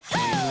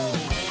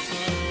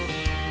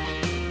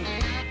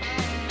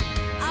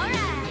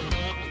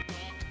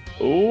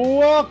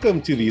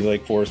Welcome to the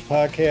Lake Forest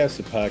Podcast,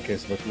 a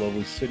podcast about the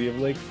lovely city of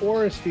Lake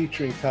Forest,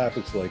 featuring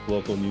topics like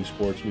local news,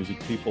 sports, music,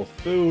 people,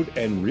 food,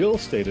 and real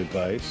estate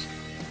advice.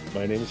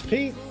 My name is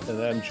Pete,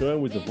 and I'm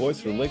joined with the voice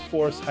of the Lake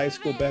Forest High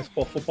School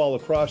basketball, football,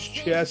 lacrosse,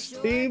 chess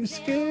team,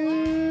 Scoot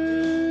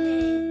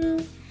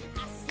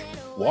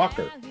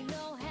Walker.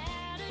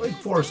 Lake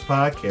Forest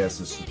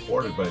Podcast is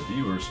supported by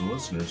viewers and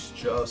listeners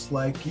just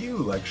like you,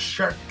 like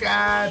Shark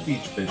Guy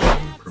Beach Fishing,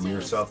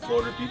 premier South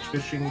Florida beach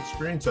fishing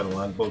experience on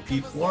Longboat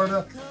Key,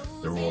 Florida.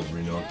 Their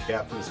world-renowned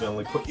captains not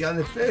only put you on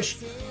the fish,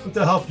 but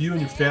to help you and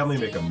your family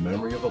make a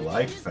memory of a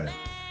lifetime.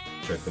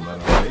 Check them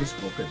out on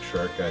Facebook at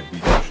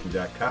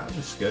sharkguybeachfishing.com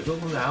to schedule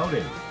an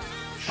outing.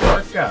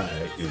 Shark Guy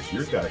is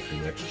your guy for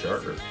your next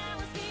charter.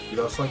 We'd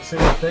also like to say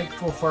we're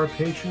thankful for our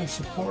patrons and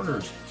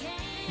supporters.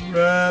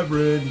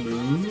 Reverend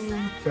Luke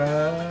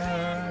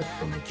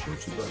from the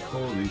Church of the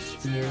Holy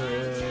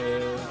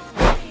Spirit.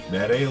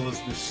 Matt A.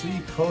 Elizabeth C.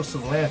 Coast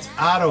and Lance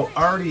Otto,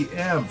 Artie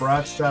M.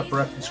 Broadstop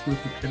Breakfast Group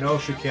in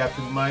Kenosha,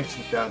 Captain Mike's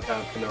in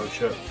downtown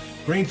Kenosha,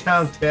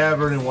 Greentown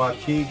Tavern in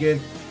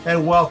Waukegan,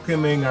 and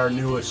welcoming our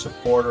newest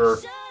supporter,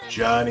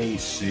 Johnny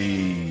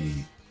C.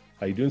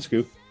 How you doing,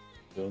 Scoop?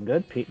 Doing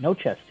good, Pete. No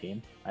chess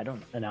team. I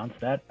don't announce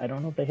that. I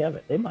don't know if they have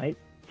it. They might.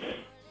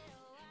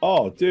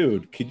 Oh,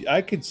 dude,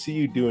 I could see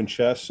you doing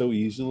chess so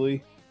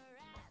easily,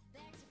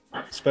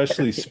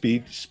 especially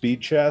speed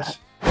chess.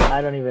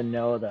 I don't even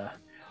know the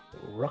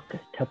rook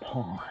to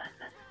pawn.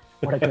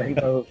 What a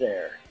great move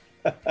there.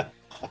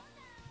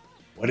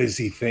 What is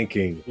he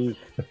thinking? I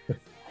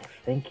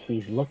think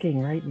he's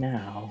looking right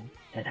now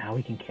at how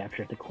he can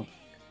capture the queen.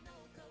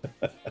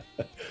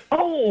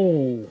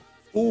 Oh!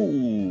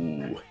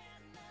 Ooh!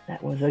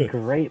 That was a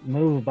great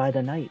move by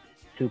the knight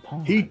to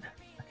pawn.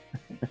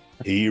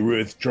 He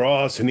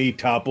withdraws and he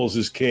topples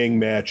his king.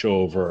 Match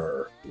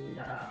over.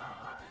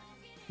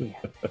 Yeah.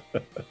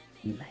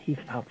 He's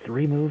about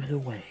 3 moves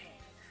away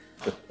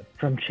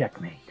from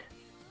checkmate.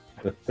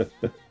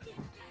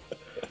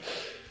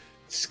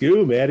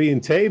 Scoo, Maddie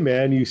and Tay,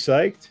 man, you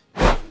psyched?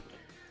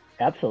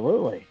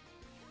 Absolutely.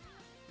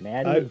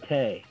 Maddie and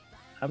Tay.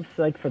 I'm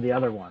psyched for the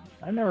other ones.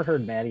 I've never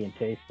heard Maddie and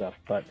Tay stuff,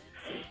 but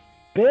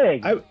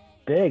big. We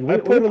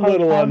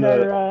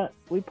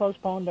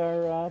postponed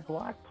our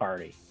block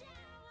party.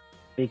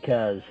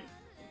 Because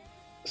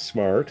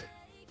smart.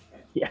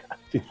 Yeah.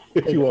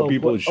 If you want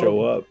people to show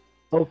up.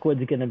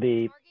 Oakwood's going to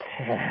be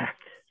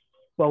packed.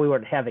 Well, we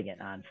weren't having it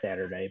on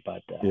Saturday,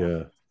 but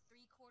yeah.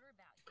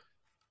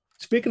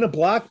 Speaking of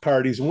block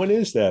parties, when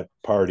is that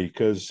party?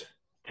 Because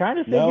trying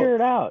to figure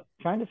it out.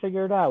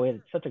 We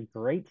had such a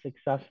great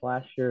success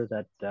last year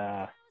that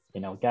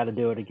got to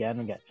do it again.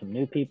 We got some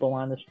new people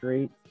on the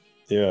street.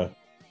 Yeah.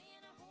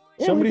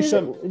 We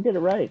did it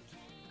right.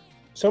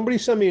 Somebody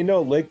sent me a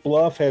note. Lake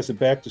Bluff has a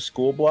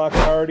back-to-school block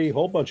party.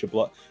 Whole bunch of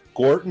block.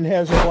 Gorton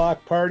has a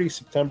block party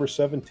September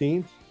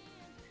 17th.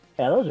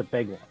 Yeah, those are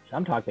big ones.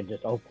 I'm talking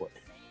just Oakwood.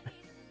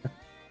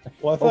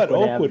 Well, I thought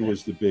Oakwood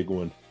was the big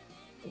one.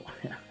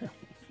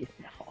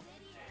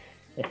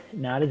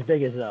 Not as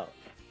big as those.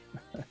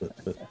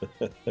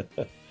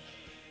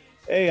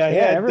 Hey,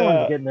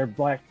 everyone's getting their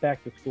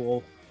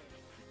back-to-school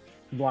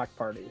block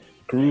parties.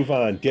 Groove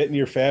on. Getting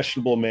your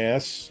fashionable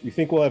masks. You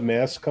think we'll have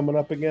masks coming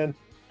up again?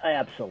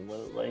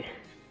 Absolutely.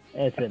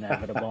 It's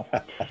inevitable.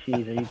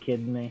 Jeez, are you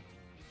kidding me?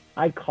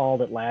 I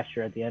called it last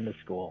year at the end of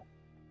school.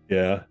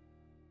 Yeah.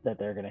 That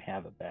they're going to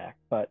have it back,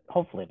 but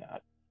hopefully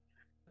not.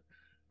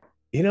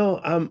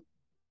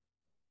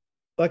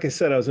 Like I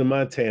said, I was in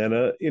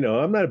Montana.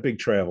 I'm not a big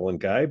traveling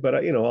guy, but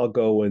I'll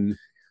go when,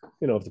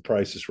 if the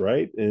price is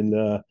right. And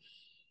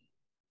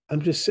I'm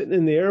just sitting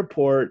in the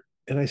airport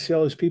and I see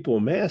all these people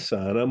with masks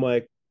on. I'm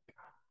like,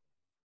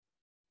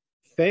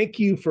 thank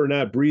you for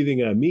not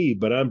breathing on me,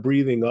 but I'm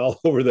breathing all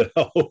over the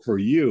hell for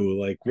you.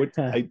 Like, what?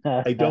 I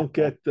don't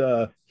get.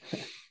 I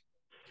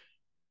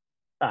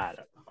don't know.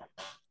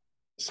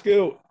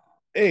 Scoot,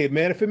 hey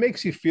man, if it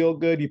makes you feel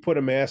good, you put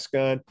a mask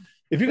on.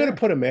 If you're going to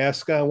put a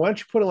mask on, why don't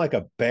you put on like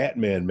a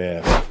Batman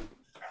mask?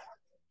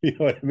 You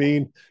know what I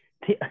mean?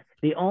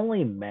 The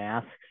only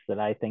masks that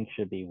I think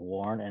should be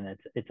worn, and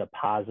it's a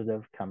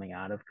positive coming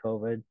out of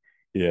COVID,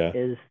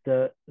 is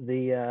the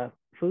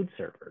food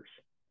servers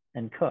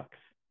and cooks.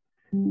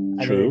 True.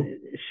 I mean,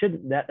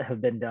 shouldn't that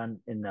have been done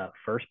in the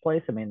first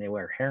place? I mean, they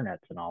wear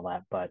hairnets and all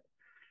that, but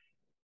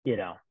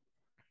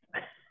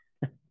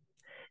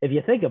if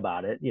you think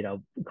about it,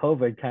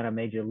 COVID kind of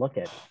made you look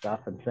at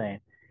stuff and saying,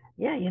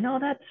 yeah,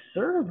 that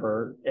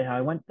server, and I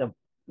went to the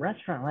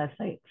restaurant last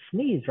night,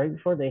 sneezed right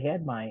before they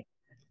handed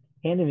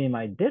me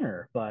my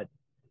dinner, but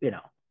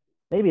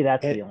maybe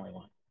that's the only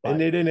one. But, and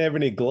they didn't have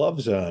any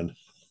gloves on.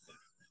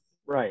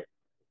 Right.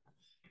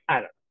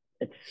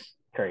 It's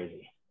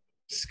crazy.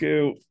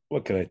 Scoot,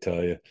 what can I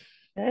tell you?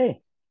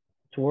 Hey,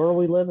 it's the world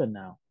we live in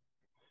now.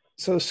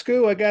 So,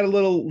 Scoot, I got a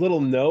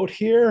little note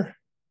here.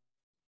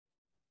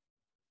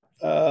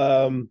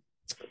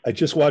 I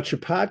just watched your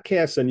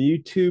podcast on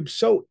YouTube.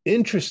 So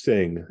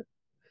interesting.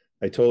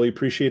 I totally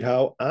appreciate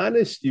how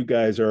honest you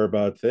guys are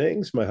about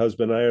things. My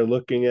husband and I are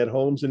looking at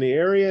homes in the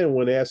area, and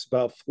when asked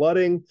about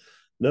flooding,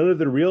 None of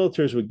the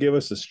realtors would give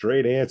us a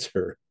straight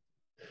answer.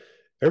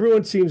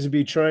 Everyone seems to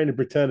be trying to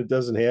pretend it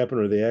doesn't happen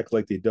or they act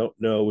like they don't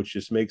know, which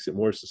just makes it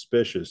more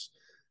suspicious.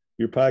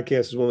 Your podcast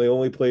is one of the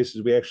only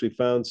places we actually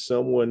found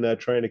someone not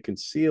trying to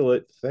conceal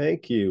it.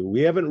 Thank you.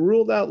 We haven't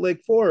ruled out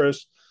Lake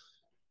Forest,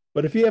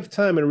 but if you have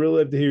time, I'd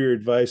really love to hear your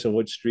advice on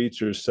which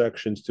streets or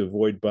sections to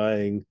avoid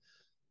buying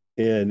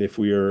in if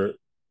we are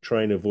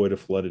trying to avoid a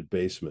flooded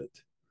basement.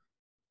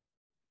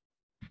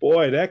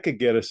 Boy, that could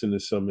get us into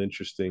some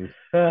interesting.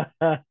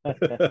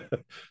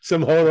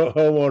 Some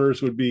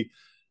homeowners would be.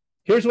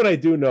 Here's what I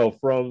do know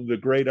from the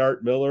great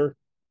Art Miller.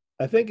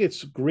 I think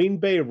it's Green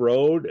Bay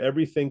Road.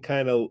 Everything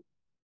kind of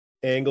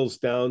angles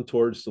down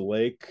towards the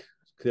lake.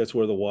 That's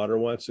where the water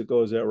wants to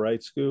go. Is that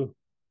right, Scoo?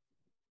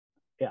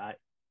 Yeah.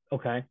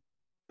 Okay.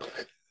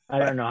 I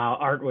don't know how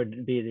Art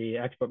would be the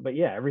expert, but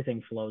yeah,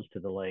 everything flows to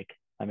the lake.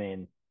 I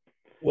mean,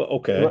 well,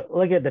 okay.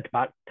 Look at the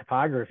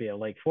topography of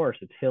Lake Forest.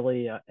 It's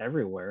hilly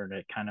everywhere, and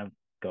it kind of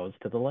goes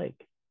to the lake.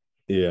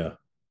 Yeah.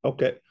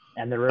 Okay.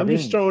 And the ravine. I'm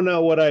just throwing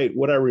out what I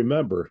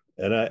remember,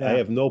 and I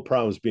have no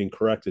problems being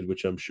corrected,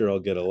 which I'm sure I'll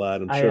get a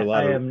lot. I'm sure a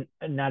lot. I am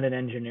not an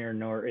engineer,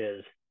 nor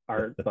is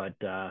Art, but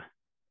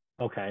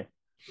okay,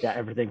 yeah,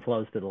 everything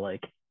flows to the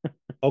lake.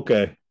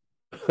 Okay.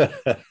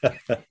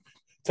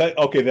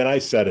 Okay, then I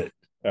said it.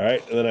 All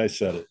right, and then I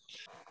said it.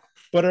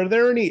 But are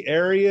there any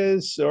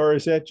areas, or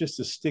is that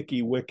just a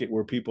sticky wicket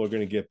where people are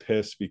going to get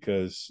pissed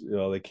because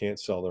they can't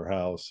sell their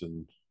house?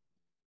 And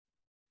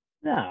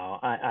no,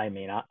 I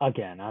mean,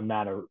 again, I'm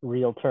not a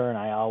realtor, and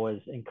I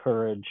always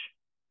encourage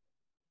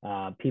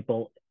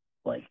people.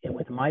 Like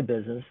with my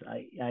business,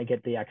 I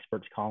get the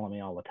experts calling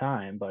me all the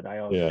time, but I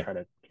always try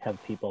to have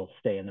people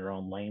stay in their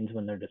own lanes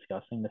when they're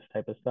discussing this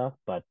type of stuff.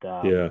 But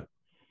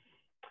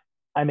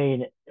I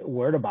mean,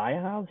 where to buy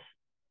a house?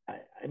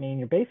 I mean,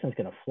 your basement's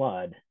going to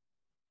flood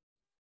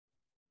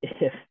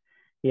if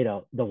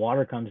the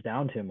water comes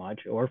down too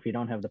much, or if you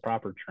don't have the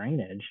proper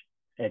drainage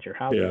at your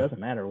house. It doesn't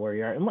matter where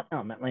you are,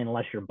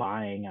 unless you're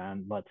buying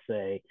on, let's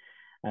say,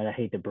 and I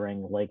hate to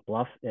bring Lake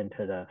Bluff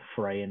into the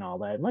fray and all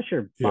that, unless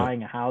you're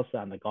buying a house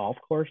on the golf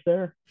course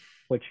there,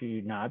 which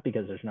you're not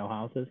because there's no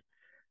houses.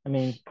 I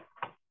mean,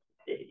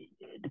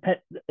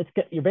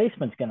 your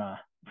basement's going to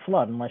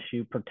flood unless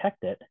you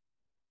protect it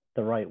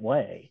the right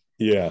way.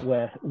 Yeah.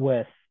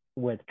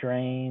 With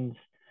drains,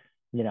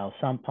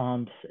 sump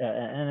pumps,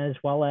 and as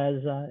well as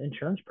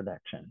insurance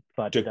protection.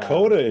 But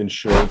Dakota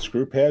Insurance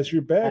Group has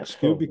your back,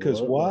 Scoo.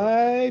 Because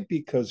why?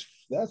 Because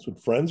that's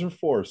what friends are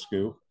for,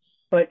 Scoo.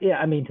 But yeah,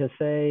 I mean, to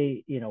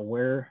say,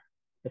 where,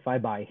 if I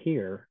buy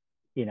here,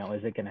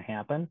 is it going to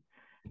happen?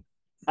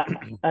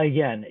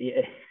 Again,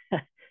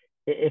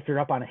 if you're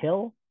up on a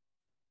hill,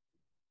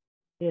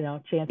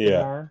 chances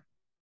are,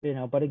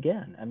 but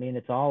again, I mean,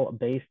 it's all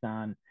based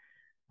on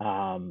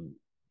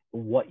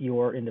what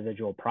your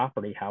individual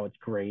property, how it's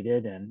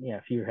graded. And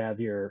if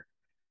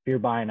you're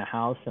buying a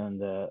house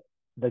and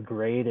the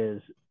grade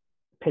is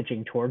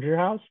pitching towards your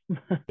house,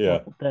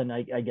 well, then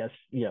I guess,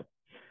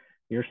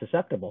 you're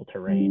susceptible to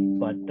rain.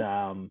 But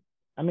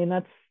I mean,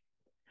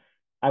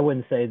 I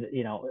wouldn't say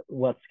that,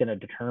 what's going to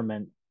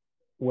determine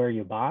where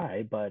you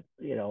buy, but,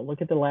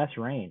 look at the last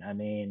rain. I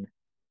mean,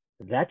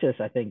 that just,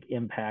 I think,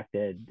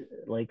 impacted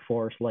Lake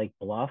Forest, Lake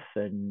Bluff,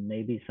 and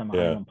maybe some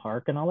Highland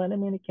Park and all that. I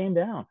mean, it came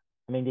down.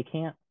 I mean, you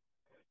can't,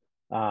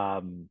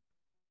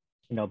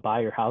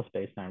 buy your house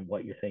based on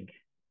what you think,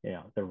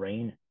 the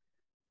rain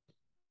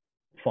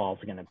fall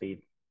is going to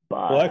be.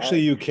 But, well,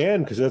 actually, you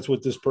can, because that's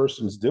what this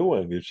person's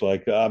doing. It's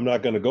like, I'm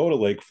not going to go to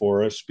Lake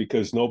Forest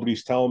because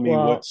nobody's telling me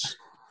what's.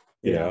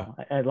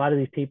 A lot of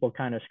these people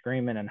kind of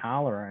screaming and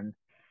hollering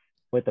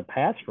with the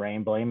past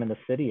rain, blaming the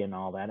city and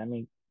all that. I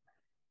mean,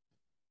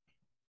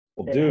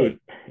 well, dude,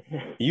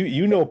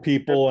 you know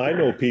people. I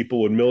know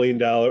people with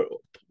 $1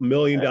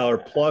 million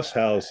plus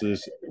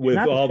houses with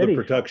all the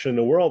protection in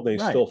the world. They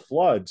still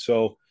flood.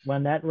 So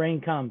when that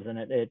rain comes, and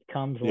it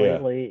comes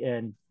lately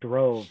in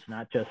droves,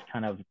 not just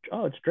kind of,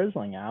 it's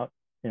drizzling out,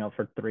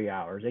 for 3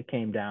 hours. It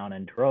came down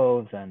in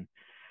droves, and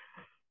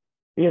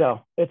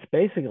it's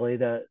basically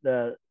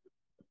the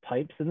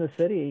pipes in the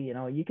city.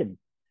 You can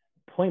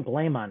point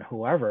blame on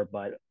whoever,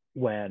 but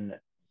when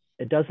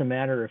it doesn't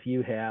matter if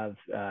you have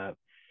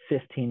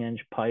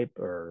 15-inch pipe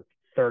or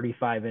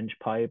 35-inch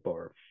pipe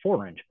or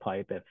 4-inch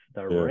pipe, if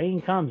the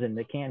rain comes and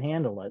they can't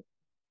handle it,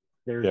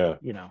 there's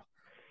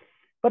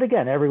but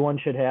again, everyone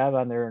should have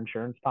on their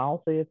insurance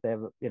policy, if they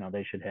have,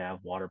 they should have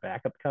water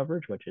backup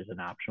coverage, which is an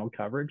optional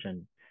coverage,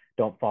 and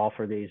don't fall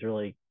for these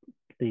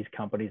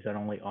companies that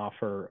only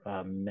offer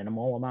a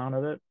minimal amount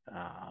of it.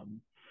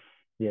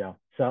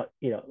 So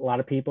a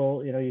lot of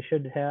people, you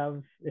should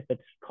have, if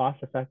it's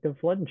cost effective,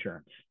 flood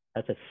insurance.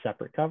 That's a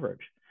separate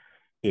coverage.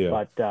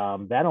 But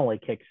that only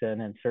kicks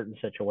in certain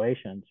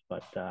situations.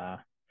 But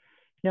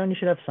and you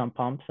should have sump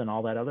pumps and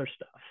all that other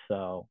stuff.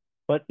 So,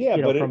 but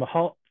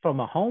from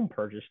a home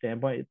purchase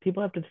standpoint,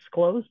 people have to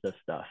disclose this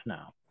stuff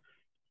now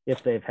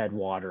if they've had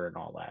water and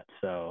all that.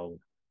 So,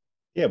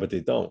 but they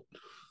don't.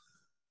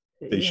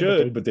 They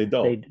should, but they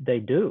don't. They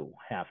do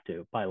have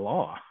to by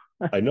law.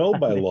 I know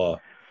by law.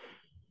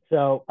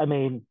 So, I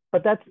mean,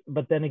 but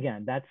then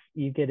again,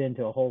 you get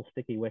into a whole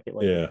sticky wicket,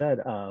 like you said,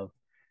 of,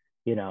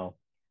 you know,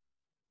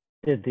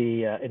 did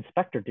the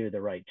inspector do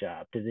the right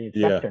job? Did the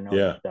inspector know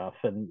the stuff?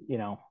 And, you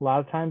know, a lot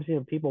of times, you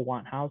know, people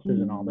want houses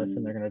and all this,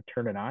 and they're going to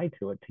turn an eye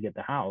to it to get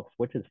the house,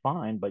 which is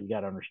fine, but you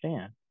got to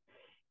understand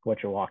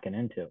what you're walking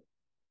into.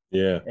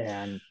 Yeah.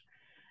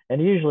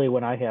 And usually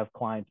when I have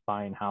clients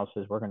buying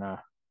houses, we're going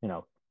to, you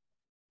know,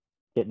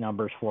 get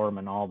numbers for them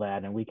and all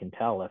that. And we can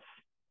tell if,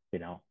 you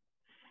know,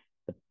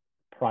 the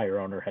prior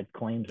owner had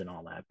claims and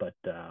all that. But,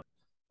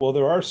 well,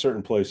 there are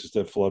certain places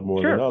that flood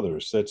more than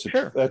others. That's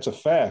a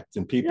fact,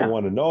 and people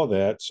want to know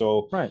that.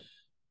 So, right.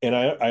 And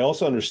I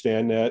also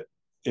understand that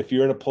if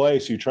you're in a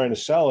place you're trying to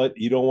sell it,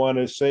 you don't want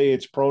to say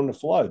it's prone to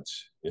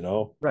floods. You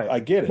know, right? I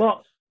get it.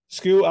 Well,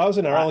 I was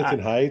in Arlington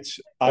Heights.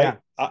 My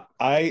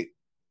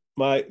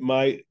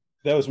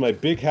that was my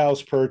big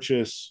house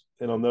purchase,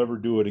 and I'll never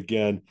do it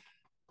again.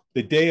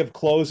 The day of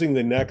closing,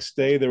 the next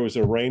day, there was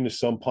a rain. The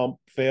sump pump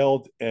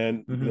failed,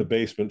 and the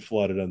basement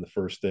flooded on the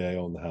first day I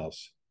owned the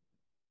house.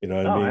 You know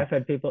what I mean? I've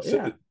had people.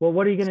 Well,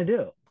 what are you going to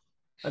do?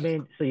 I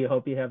mean, so you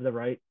hope you have the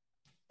right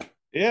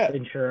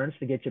insurance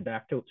to get you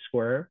back to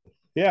square.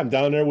 Yeah, I'm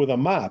down there with a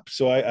mop.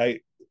 So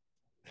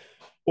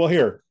well,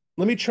 here,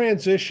 let me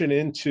transition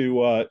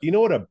into, you know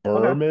what a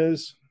berm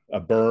is?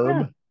 A berm?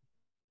 Yeah.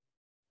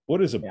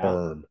 What is a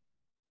berm?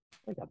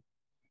 I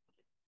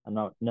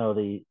don't know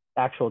the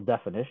actual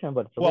definition,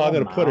 but it's I'm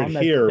going to put it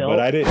here, but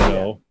I didn't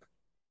know.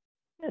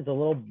 Yeah, it's a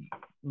little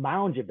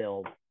mound you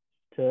build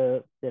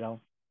to, you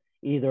know,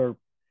 either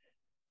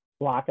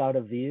block out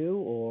a view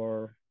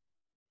or,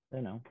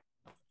 you know.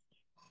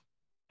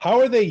 How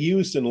are they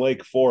used in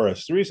Lake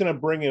Forest? The reason I'm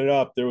bringing it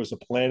up, there was a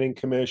planning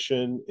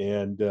commission,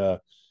 and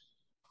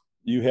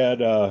you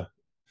had a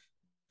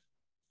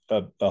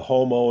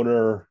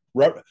homeowner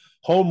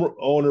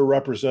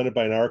represented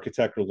by an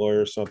architect or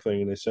lawyer or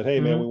something, and they said, hey,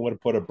 man, we want to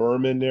put a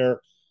berm in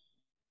there.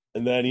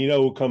 And then you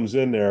know who comes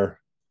in there,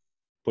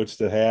 puts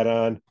the hat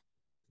on?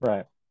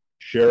 Right.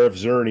 Sheriff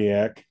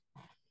Zerniak.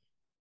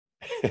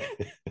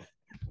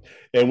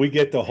 And we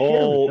get the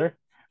whole...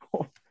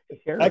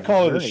 I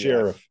call her the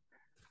sheriff.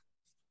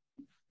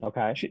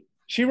 Okay.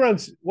 She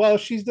runs, well,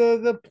 she's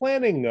the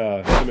planning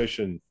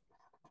commission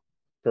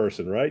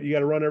person, right? You got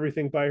to run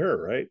everything by her,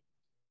 right?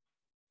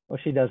 Well,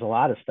 she does a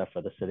lot of stuff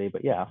for the city,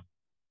 but yeah.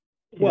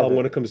 Well,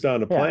 when it comes down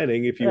to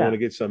planning, if you want to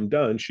get something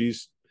done,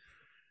 she's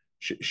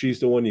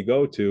the one you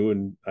go to.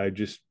 And I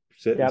just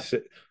sit.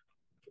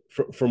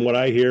 From what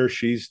I hear,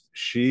 she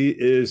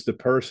is the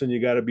person you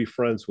got to be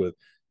friends with.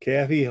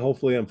 Kathy,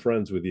 hopefully I'm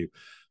friends with you.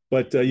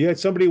 But you had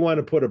somebody want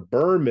to put a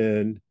berm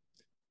in.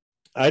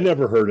 I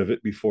never heard of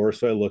it before,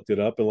 so I looked it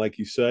up. And like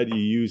you said, you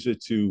use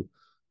it to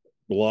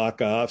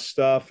block off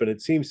stuff. And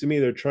it seems to me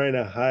they're trying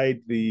to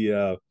hide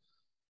the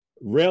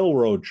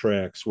railroad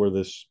tracks where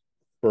this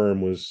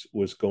berm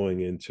was going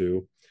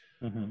into.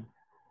 And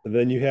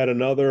then you had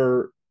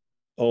another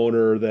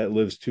owner that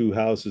lives 2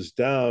 houses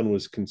down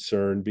was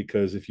concerned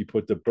because if you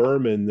put the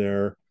berm in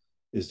there,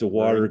 is the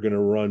water going to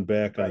run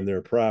back on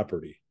their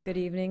property? Good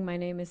evening. My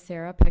name is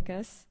Sarah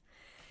Pickus.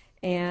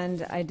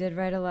 And I did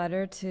write a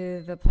letter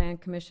to the Plan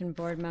Commission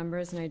board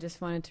members, and I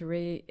just wanted to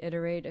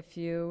reiterate a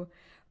few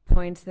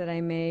points that I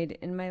made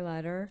in my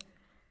letter.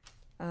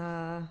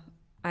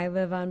 I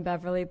live on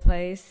Beverly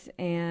Place,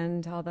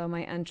 and although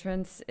my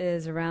entrance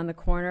is around the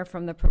corner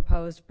from the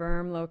proposed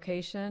berm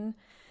location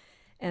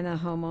and the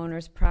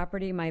homeowner's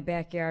property, my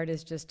backyard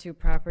is just 2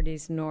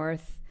 properties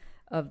north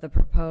of the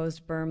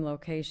proposed berm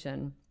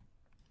location.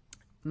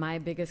 My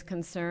biggest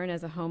concern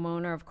as a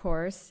homeowner, of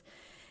course,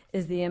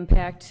 is the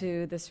impact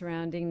to the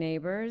surrounding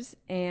neighbors,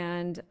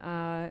 and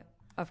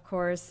of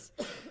course,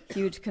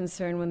 huge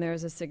concern when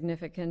there's a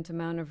significant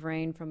amount of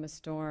rain from a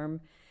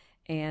storm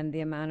and the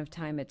amount of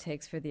time it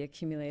takes for the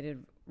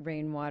accumulated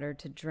rainwater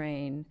to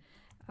drain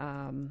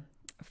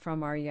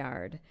from our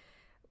yard.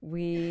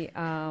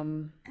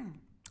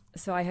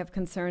 So I have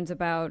concerns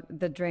about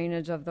the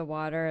drainage of the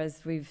water,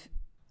 as we've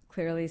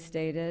clearly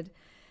stated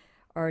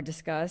or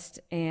discussed,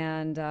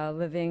 and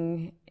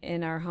living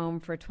in our home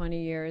for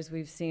 20 years,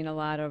 we've seen a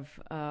lot of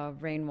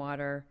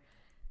rainwater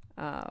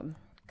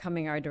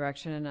coming our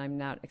direction, and I'm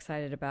not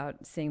excited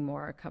about seeing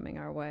more coming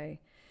our way.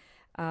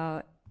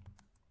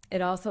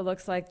 It also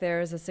looks like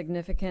there's a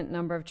significant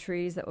number of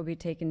trees that will be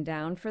taken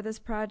down for this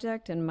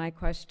project, and my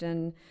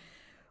question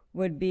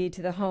would be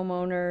to the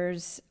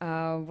homeowners,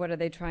 what are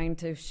they trying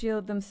to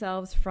shield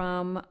themselves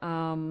from?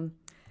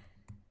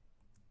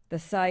 The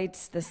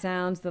sights, the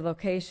sounds, the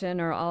location,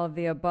 or all of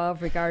the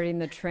above regarding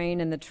the train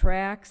and the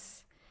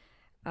tracks.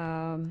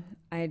 I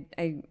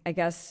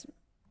guess,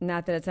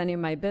 not that it's any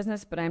of my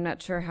business, but I'm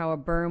not sure how a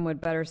berm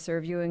would better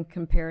serve you in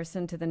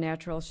comparison to the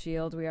natural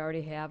shield we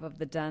already have of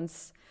the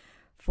dense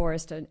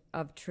forest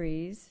of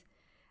trees.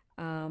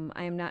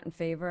 I am not in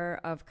favor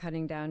of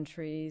cutting down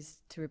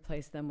trees to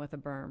replace them with a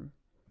berm.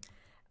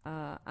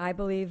 I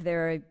believe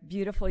they're a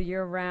beautiful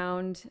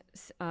year-round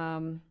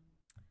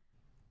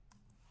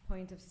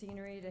point of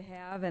scenery to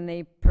have, and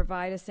they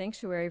provide a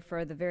sanctuary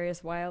for the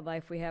various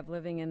wildlife we have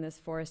living in this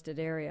forested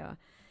area.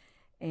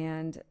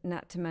 And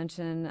not to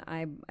mention,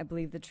 I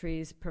believe the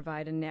trees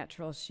provide a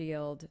natural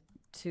shield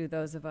to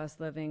those of us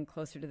living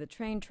closer to the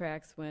train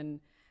tracks when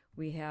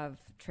we have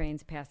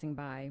trains passing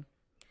by.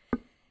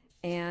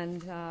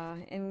 And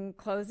in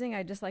closing,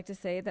 I'd just like to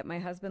say that my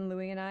husband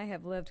Louis and I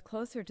have lived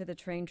closer to the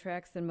train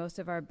tracks than most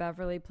of our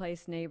Beverly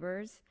Place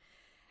neighbors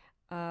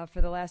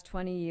for the last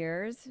 20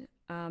 years.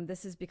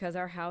 This is because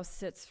our house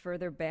sits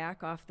further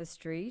back off the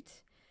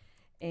street,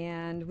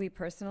 and we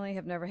personally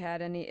have never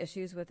had any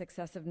issues with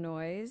excessive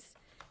noise,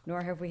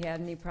 nor have we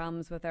had any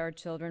problems with our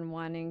children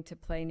wanting to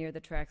play near the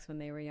tracks when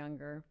they were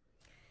younger.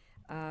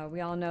 We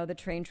all know the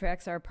train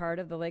tracks are part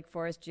of the Lake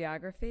Forest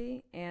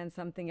geography and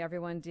something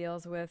everyone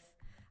deals with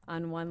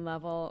on one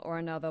level or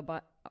another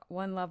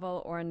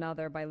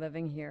by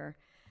living here.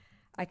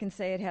 I can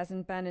say it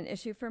hasn't been an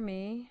issue for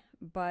me,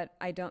 but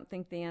I don't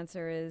think the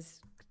answer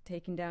is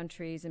taking down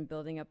trees and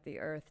building up the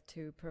earth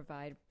to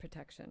provide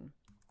protection.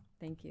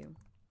 Thank you.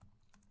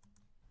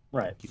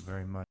 Right. Thank you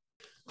very much.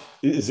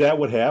 Is that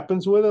what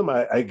happens with them?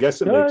 I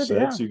guess it makes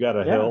sense. Yeah. You got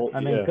a Yeah, hill.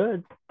 I mean,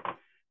 good.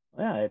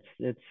 Yeah,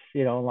 it's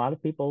a lot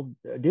of people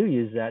do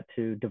use that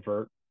to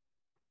divert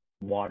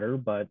water,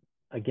 but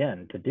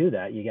again, to do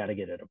that, you got to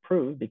get it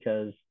approved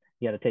because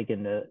you got to take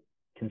into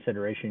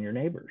consideration your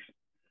neighbors.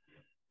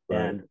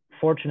 Right. And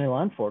fortunately,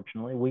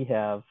 unfortunately, we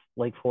have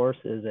Lake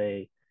Forest is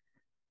a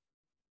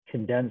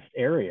condensed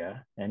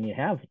area, and you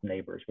have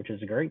neighbors, which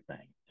is a great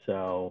thing.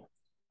 So,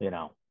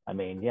 I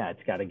mean, yeah,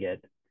 it's got to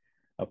get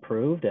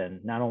approved,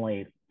 and not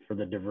only for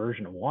the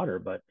diversion of water,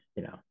 but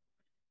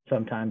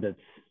sometimes it's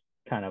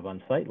kind of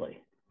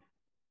unsightly.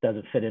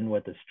 Doesn't fit in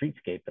with the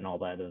streetscape and all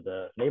that of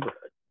the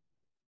neighborhood.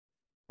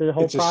 There's a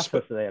whole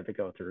process that they have to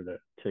go through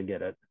to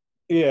get it.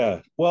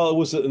 Yeah, well, it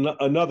was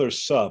another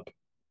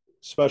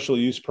special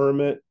use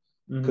permit,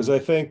 because I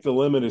think the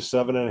limit is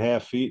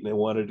 7.5 feet, and they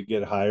wanted to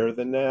get higher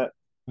than that.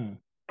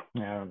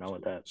 Yeah, I don't know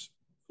what that's.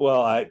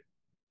 Well,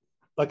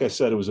 like I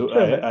said, it was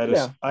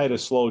I had a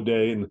slow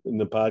day in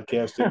the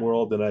podcasting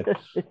world, and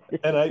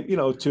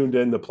I tuned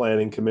in the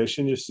planning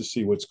commission just to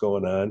see what's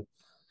going on.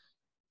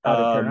 How'd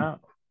it turn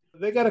out?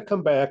 They got to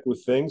come back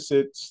with things.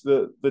 It's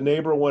the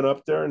neighbor went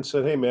up there and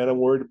said, "Hey, man, I'm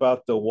worried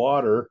about the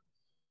water,"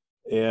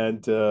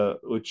 and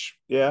which,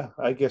 yeah,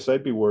 I guess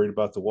I'd be worried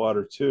about the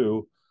water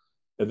too.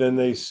 And then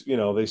they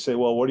say,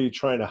 "Well, what are you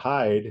trying to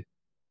hide?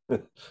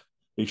 Are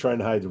you trying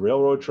to hide the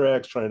railroad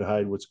tracks? Trying to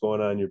hide what's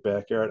going on in your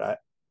backyard?"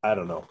 I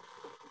don't know.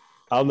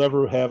 I'll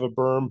never have a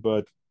berm,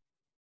 but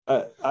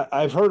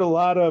I've heard a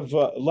lot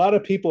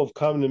of people have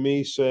come to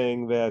me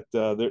saying that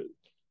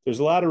there's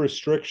a lot of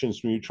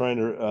restrictions when you're trying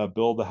to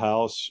build a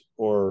house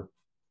or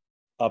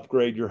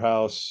upgrade your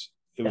house.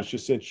 It was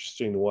just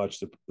interesting to watch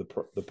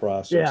the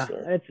process. Yeah,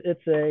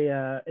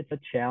 there. It's a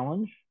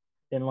challenge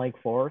in Lake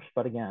Forest,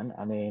 but again,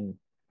 I mean,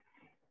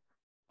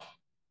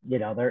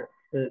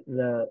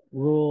 the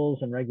rules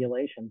and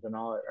regulations and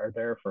all are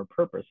there for a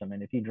purpose. I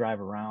mean, if you drive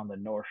around the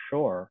North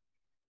Shore,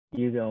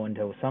 you go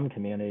into some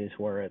communities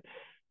where it's,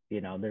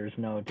 there's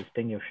no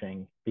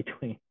distinguishing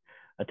between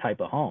a type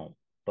of home.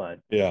 But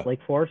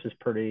Lake Forest is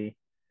pretty,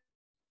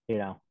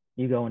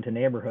 you go into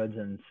neighborhoods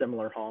and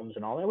similar homes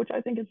and all that, which I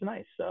think is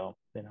nice. So,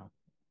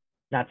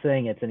 not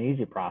saying it's an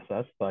easy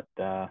process, but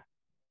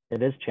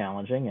it is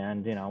challenging.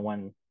 And,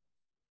 when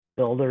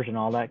builders and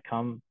all that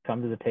come to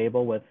the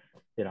table with,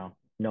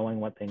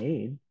 knowing what they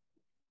need,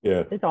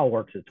 it all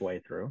works its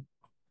way through.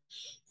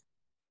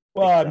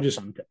 Well,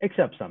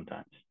 except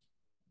sometimes.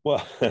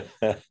 Well,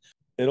 it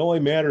only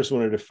matters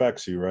when it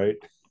affects you, right?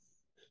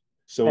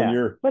 So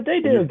but they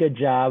do a good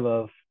job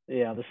of,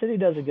 the city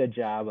does a good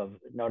job of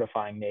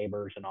notifying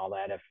neighbors and all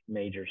that if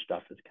major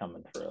stuff is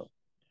coming through.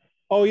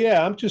 Oh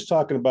yeah, I'm just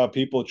talking about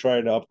people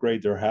trying to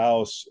upgrade their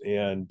house,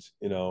 and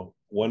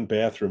one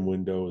bathroom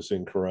window is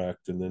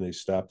incorrect, and then they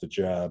stop the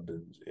job,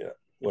 and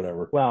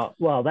whatever. Well,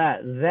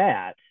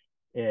 that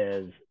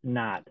is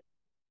not,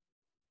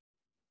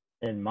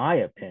 in my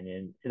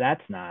opinion,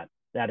 that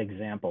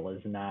example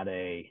is not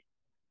a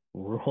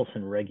rules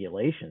and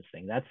regulations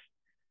thing. That's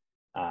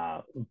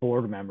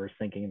board members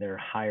thinking they're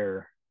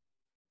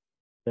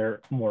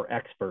more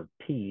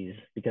expertise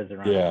because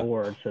they're on the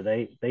board. So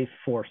they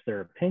force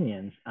their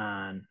opinions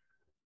on,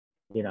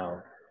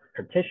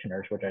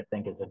 petitioners, which I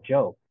think is a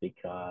joke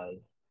because,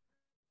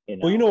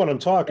 well, you know what I'm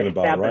talking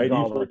about, right?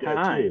 All the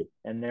time.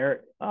 And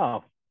they're,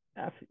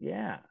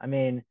 yeah. I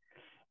mean,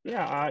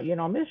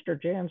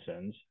 Mr.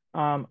 Jansen's,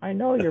 I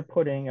know you're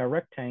putting a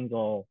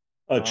rectangle,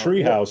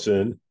 tree house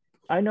in.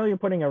 I know you're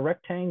putting a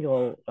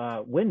rectangle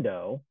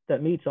window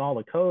that meets all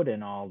the code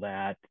and all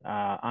that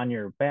on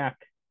your back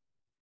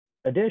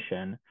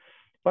addition,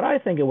 but I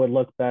think it would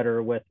look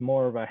better with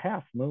more of a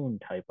half moon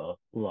type of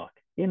look,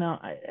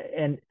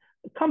 and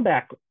come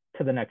back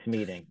to the next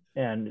meeting.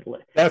 And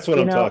that's what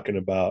I'm talking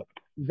about.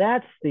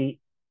 That's the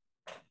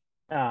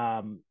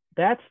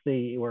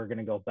we're going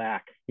to go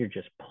back. You're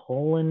just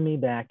pulling me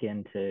back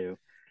into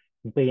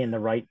being the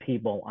right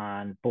people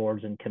on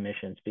boards and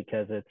commissions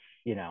because it's,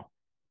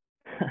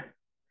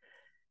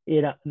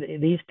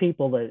 these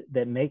people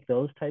that make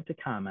those types of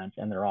comments,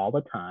 and they're all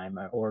the time,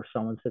 or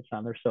someone sits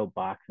on their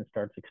soapbox and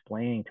starts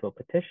explaining to a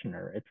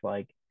petitioner, it's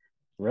like,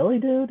 really,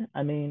 dude?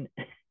 I mean,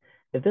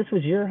 if this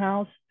was your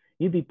house,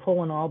 you'd be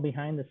pulling all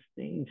behind the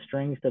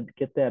strings to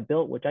get that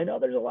built, which I know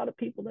there's a lot of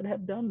people that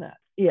have done that.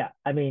 Yeah,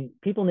 I mean,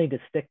 people need to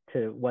stick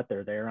to what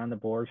they're there on the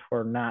boards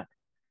for, not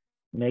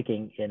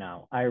making,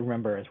 I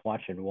remember as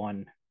watching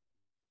one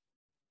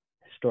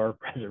historic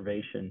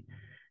preservation,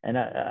 and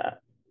a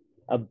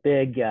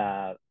big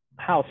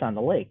house on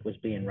the lake was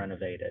being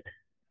renovated.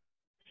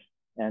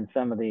 And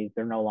some of these,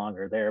 they're no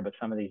longer there, but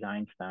some of these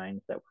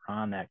Einsteins that were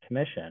on that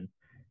commission,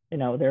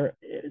 they're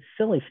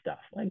silly stuff.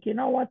 Like, you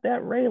know what,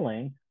 that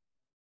railing,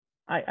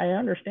 I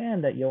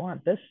understand that you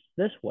want this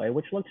way,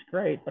 which looks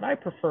great, but I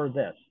prefer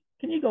this.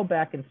 Can you go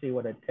back and see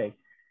what it takes?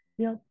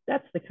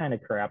 That's the kind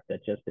of crap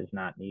that just is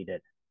not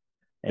needed.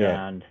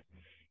 Yeah. And,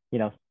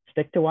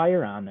 stick to why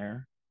you're on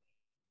there.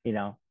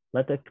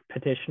 Let the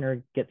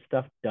petitioner get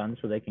stuff done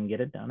so they can get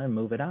it done and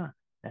move it on.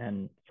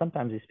 And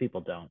sometimes these people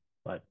don't,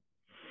 but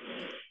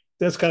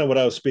that's kind of what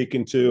I was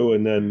speaking to.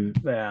 And then,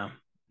 yeah,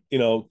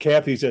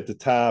 Kathy's at the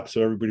top,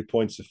 so everybody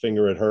points the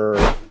finger at her.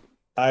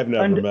 I've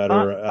never met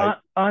her.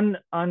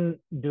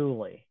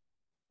 Unduly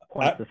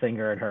points the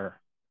finger at her.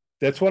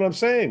 That's what I'm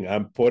saying.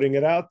 I'm putting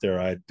it out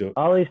there. I do.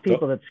 All these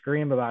people that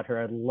scream about her,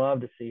 I'd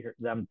love to see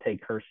them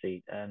take her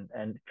seat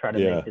and try to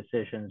make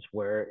decisions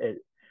where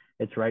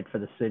it's right for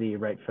the city,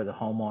 right for the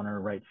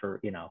homeowner, right for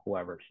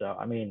whoever. So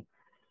I mean,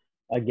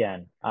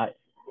 again, I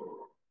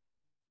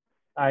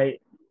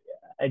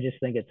just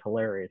think it's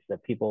hilarious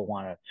that people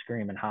want to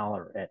scream and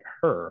holler at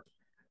her.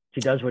 She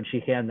does what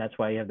she can. That's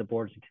why you have the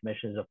boards and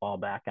commissions to fall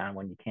back on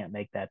when you can't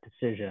make that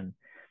decision,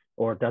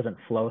 or it doesn't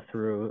flow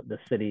through the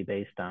city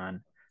based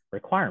on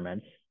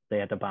requirements. They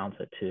have to bounce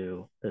it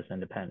to this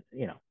independent, So.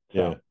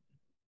 Yeah.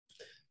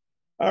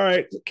 All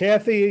right,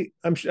 Kathy,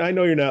 I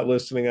know you're not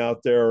listening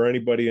out there, or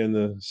anybody in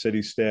the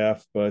city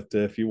staff, but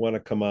if you want to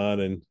come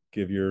on and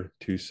give your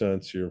 2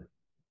 cents, you're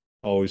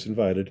always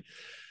invited.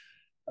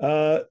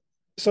 So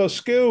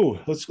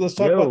Scoo, let's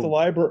talk about the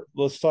library.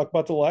 Let's talk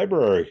about the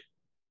library.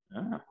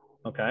 Oh,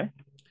 okay.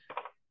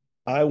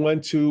 I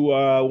went to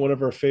one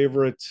of our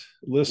favorite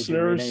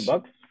listeners'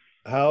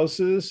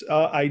 houses.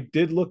 I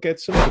did look at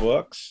some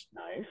books.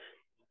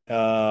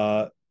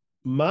 Nice.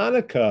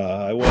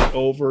 Monica, I went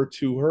over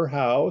to her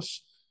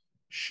house.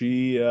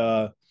 She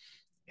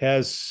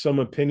has some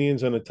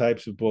opinions on the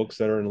types of books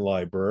that are in the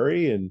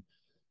library, and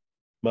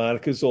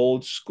Monica's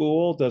old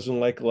school, doesn't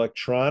like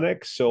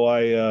electronics, so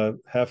I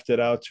hefted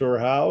out to her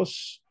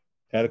house,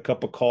 had a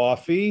cup of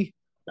coffee.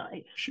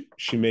 Nice.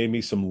 She made me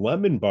some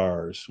lemon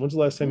bars. When's the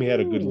last time you had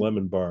a good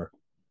lemon bar?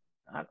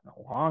 Not in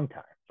a long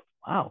time.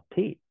 Wow,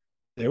 Pete.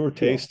 They were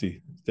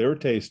tasty. They were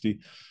tasty.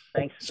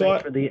 Thanks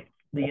for the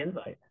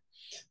invite.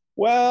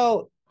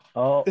 Well,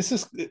 this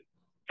is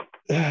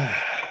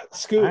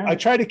Scoot. I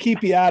try to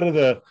keep you out of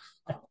the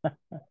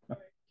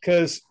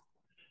because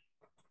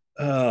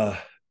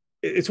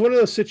it's one of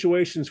those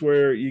situations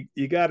where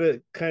you got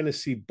to kind of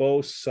see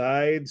both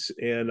sides,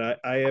 and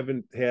I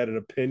haven't had an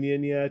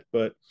opinion yet,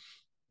 but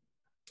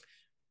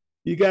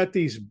you got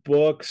these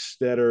books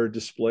that are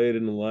displayed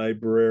in the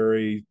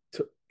library,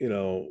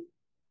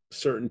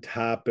 certain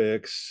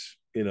topics,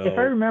 If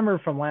I remember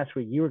from last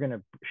week, you were going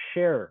to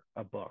share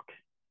a book.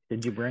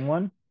 Did you bring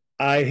one?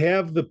 I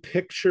have the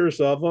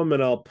pictures of them,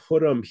 and I'll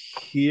put them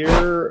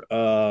here.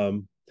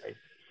 Right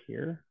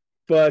here.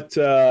 But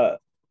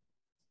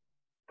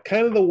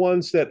kind of the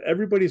ones that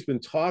everybody's been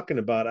talking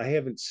about, I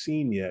haven't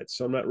seen yet,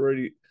 so I'm not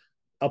ready.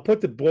 I'll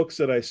put the books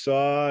that I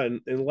saw,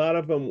 and a lot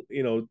of them,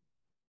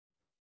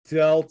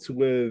 dealt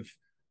with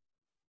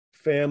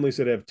families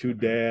that have 2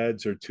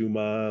 dads or 2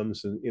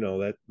 moms, and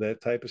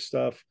that type of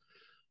stuff.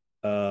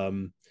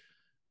 And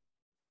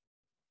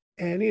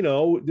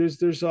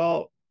there's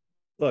all.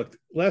 Look,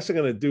 last thing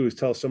I'm going to do is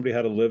tell somebody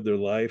how to live their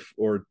life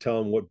or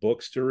tell them what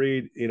books to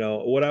read.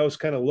 What I was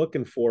kind of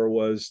looking for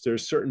was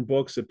there's certain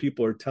books that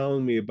people are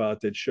telling me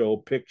about that show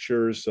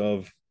pictures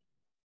of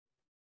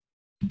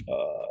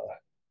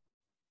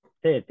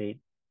say it,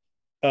 Pete.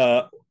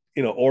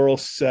 Oral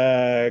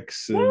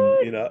sex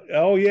and,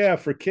 oh yeah,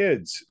 for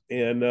kids.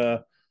 And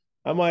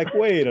I'm like,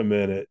 wait a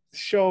minute,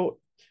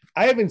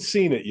 I haven't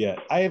seen it yet.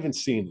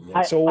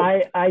 So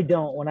I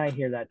don't, when I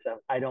hear that stuff,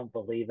 I don't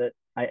believe it.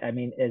 I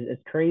mean, as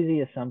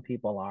crazy as some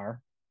people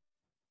are,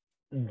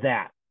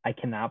 that I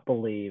cannot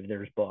believe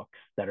there's books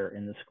that are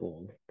in the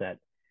schools that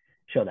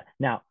show that.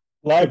 Now,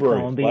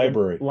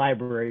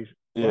 libraries.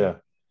 Yeah.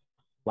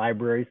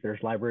 Libraries.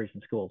 There's libraries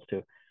in schools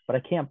too, but I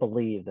can't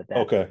believe that.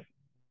 Okay.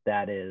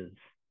 That is,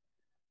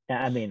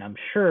 I mean, I'm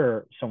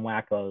sure some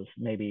wackos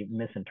maybe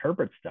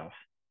misinterpret stuff,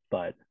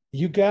 but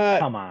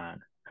come on.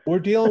 We're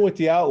dealing with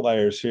the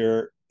outliers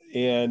here,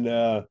 and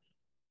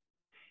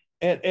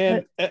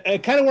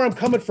kind of where I'm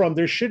coming from,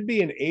 there should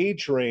be an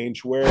age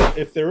range where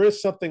if there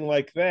is something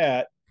like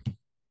that,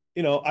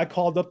 I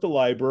called up the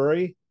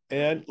library,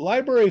 and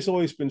library's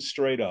always been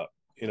straight up,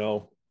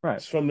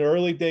 right. From the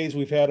early days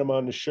we've had them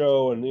on the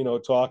show and,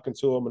 talking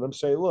to them, and I'm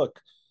saying,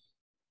 look,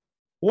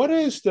 What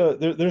is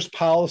there's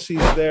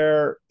policies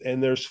there,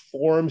 and there's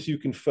forms you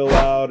can fill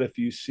out if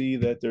you see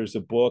that there's a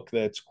book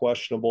that's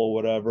questionable,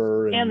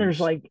 whatever. And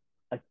there's like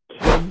a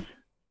kids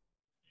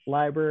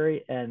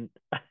library, and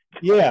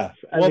yeah.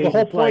 Well, the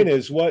whole point like,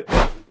 is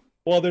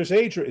there's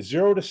age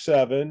 0 to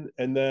 7,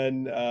 and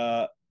then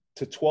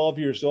to 12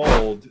 years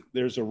old,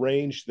 there's a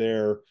range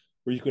there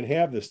where you can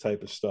have this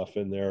type of stuff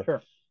in there.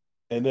 Sure.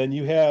 And then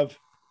you have,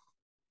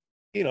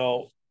 you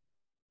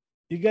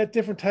got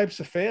different types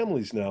of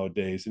families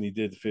nowadays than you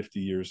did 50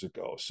 years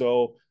ago.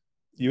 So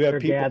you have they're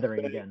people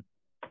gathering again.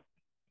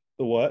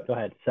 The what? Go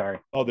ahead. Sorry.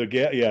 Oh,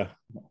 yeah.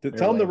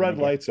 Tell them the red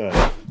light's on.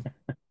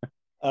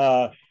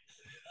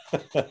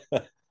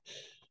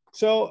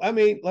 So, I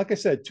mean, like I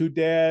said, 2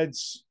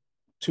 dads,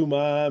 2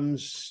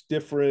 moms,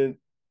 different,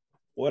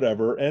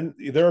 whatever. And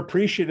they're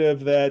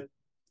appreciative that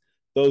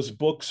those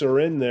books are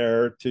in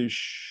there to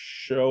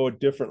show a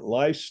different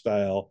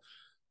lifestyle.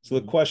 So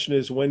the question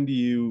is, when do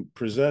you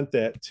present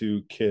that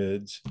to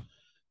kids?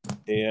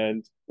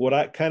 And what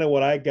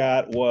I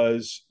got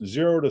was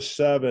 0 to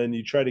 7.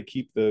 You try to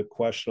keep the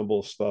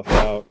questionable stuff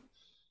out,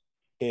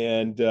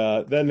 and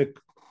then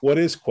what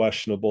is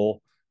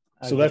questionable.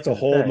 So that's a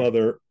whole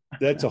nother.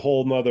 That's a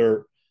whole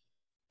nother.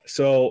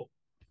 So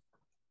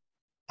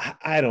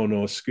I don't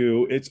know,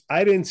 Scoo.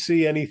 I didn't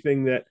see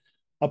anything that.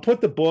 I'll put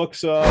the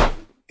books up,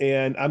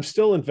 and I'm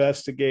still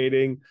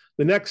investigating.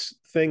 The next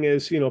thing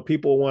is,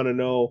 people want to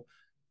know,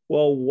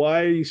 well,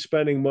 why are you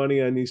spending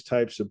money on these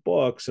types of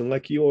books? And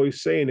like you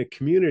always say, in a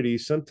community,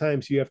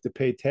 sometimes you have to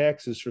pay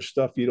taxes for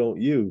stuff you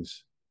don't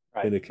use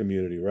in a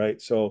community,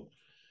 right? So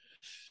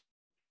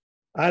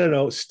I don't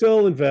know,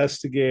 still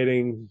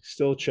investigating,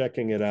 still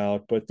checking it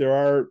out, but there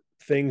are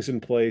things in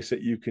place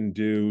that you can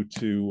do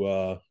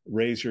to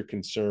raise your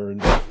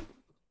concerns. But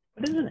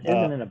isn't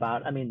it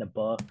about, the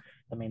books,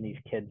 these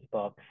kids'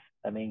 books,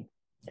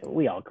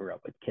 we all grew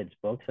up with kids'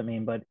 books,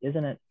 but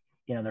isn't it,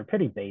 they're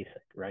pretty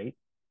basic, right?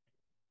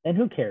 And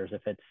who cares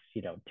if it's,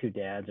 2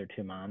 dads or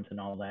 2 moms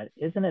and all that?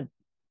 Isn't it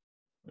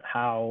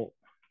how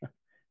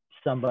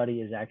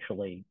somebody is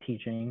actually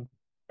teaching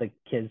the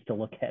kids to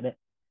look at it?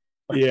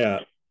 Yeah.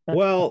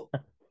 Well,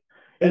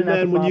 and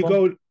then when you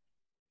go,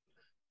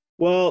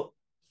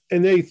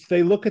 and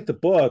they look at the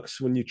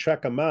books when you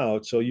check them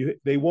out. So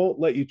they won't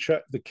let you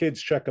check the kids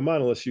check them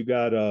out unless you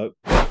got a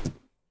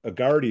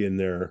guardian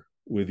there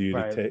with you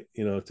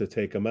to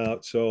take them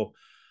out. So,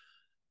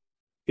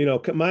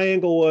 my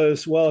angle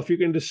was, well, if you're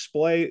going to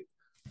display,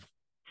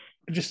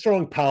 just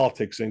throwing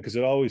politics in, because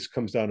it always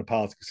comes down to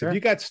politics. Sure. If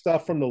you got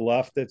stuff from the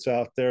left that's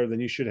out there,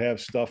 then you should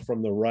have stuff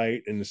from the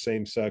right in the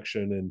same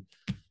section. And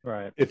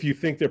if you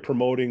think they're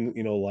promoting,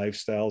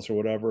 lifestyles or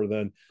whatever,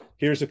 then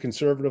here's a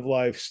conservative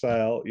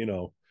lifestyle,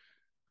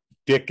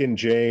 Dick and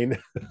Jane.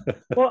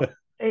 Well,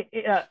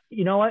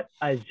 you know what?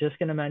 I was just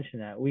going to mention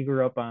that we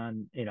grew up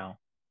on,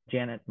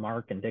 Janet,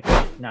 Mark, and Dick,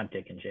 not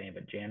Dick and Jane,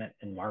 but Janet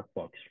and Mark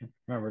books.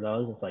 Remember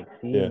those? It's like,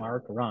 see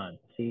Mark run,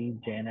 see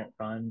Janet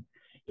run,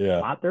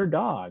 spot their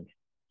dog.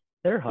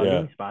 They're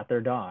hugging, spot their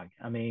dog.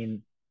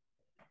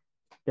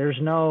 There's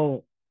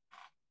no,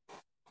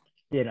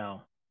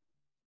 I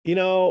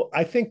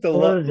think the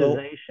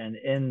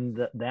politicization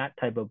in that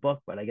type of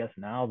book, but I guess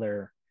now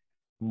they're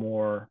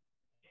more,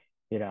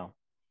 see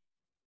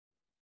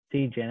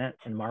Janet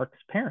and Mark's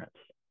parents.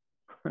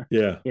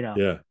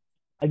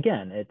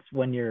 Again, it's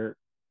when you're,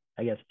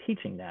 I guess,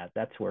 teaching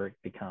that's where it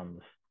becomes,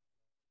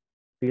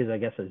 because I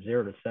guess a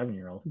 0 to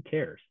 7-year-old, who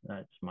cares?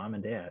 It's mom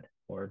and dad,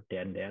 or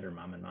dad and dad, or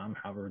mom and mom,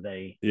 however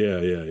they.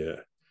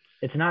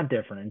 It's not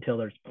different until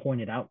there's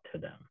pointed out to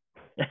them.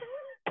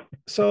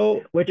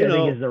 So, which I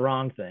think is the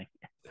wrong thing.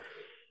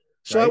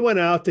 So I went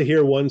out to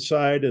hear one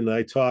side, and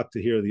I talked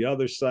to hear the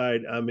other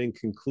side. I'm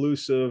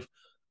inconclusive.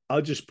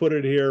 I'll just put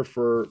it here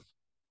for,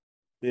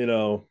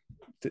 to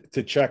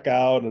check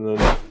out, and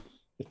then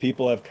if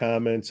people have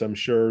comments, I'm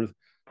sure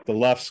the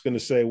left's going to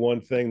say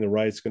one thing, the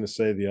right's going to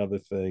say the other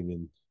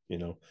thing.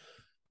 And,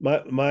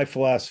 my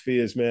philosophy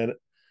is, man,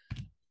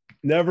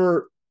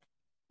 never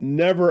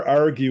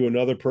argue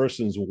another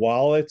person's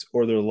wallet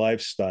or their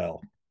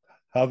lifestyle,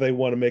 how they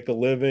want to make a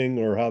living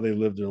or how they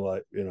live their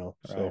life,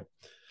 so.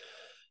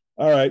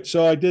 All right.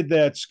 So I did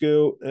that,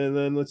 Scoo. And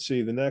then let's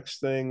see. The next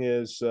thing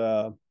is,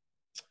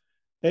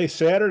 hey,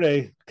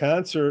 Saturday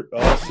concert,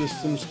 all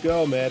systems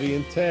go, Maddie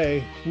and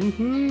Tay.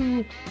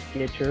 Woohoo.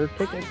 Get your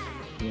tickets.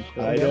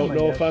 I don't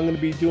know if I'm going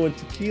to be doing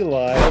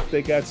tequila. I hope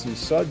they got some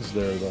suds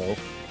there, though.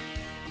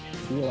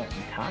 Tequila and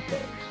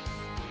tacos.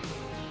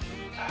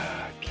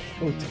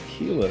 Oh,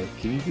 tequila.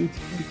 Can you do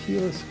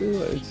tequila, Scoo?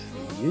 It's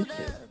used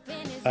to.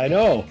 I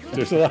know.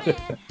 There's a lot of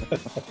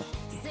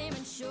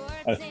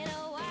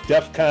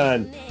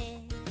DEFCON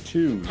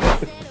 2.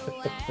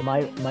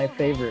 my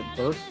favorite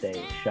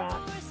birthday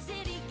shot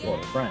for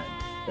a friend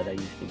that I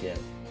used to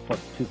give for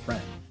 2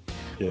 friends.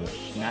 Yeah.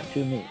 Not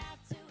to me.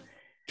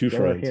 2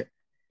 friends.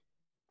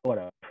 What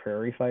a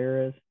prairie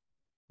fire is?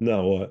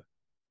 No, what?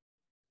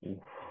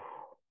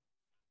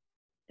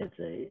 It's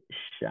a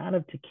shot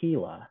of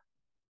tequila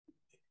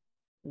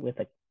with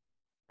a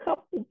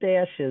couple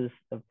dashes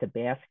of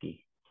Tabasco.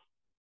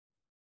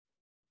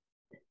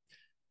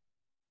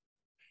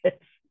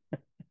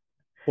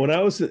 when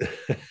I was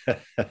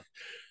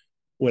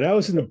when I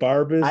was in the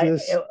bar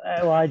business,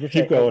 I just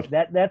keep say going.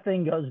 that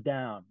thing goes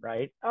down,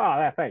 right? Oh,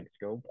 that thing's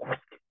cool.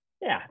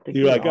 Yeah,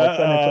 You're like, all of a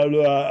sudden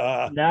it's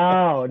uh.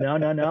 no.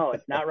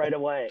 It's not right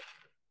away.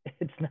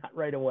 It's not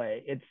right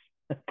away. It's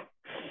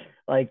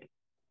like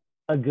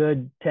a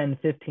good 10,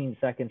 15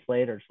 seconds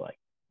later. It's like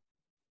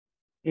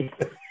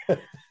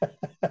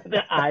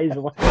the eyes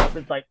light up.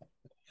 It's like,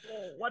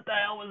 oh, what the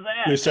hell was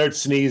You that? start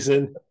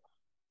sneezing.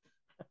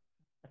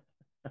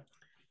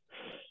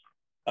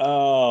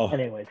 Oh,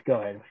 Anyways, go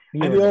ahead.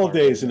 in the old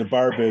days in the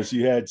bar biz,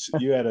 you had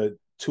a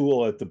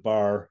tool at the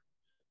bar.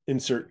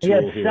 Insert He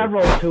had tool here.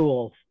 several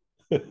tools.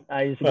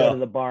 I used to go Well, to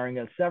the bar and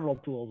get several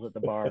tools at the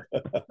bar.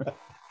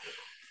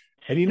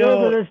 and you Still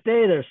to know, this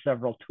day, there's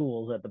several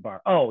tools at the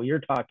bar. Oh, you're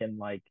talking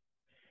like,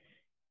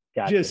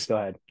 gotcha. just Go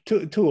ahead.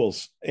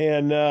 tools,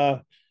 and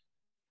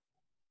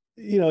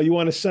you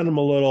want to send them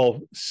a little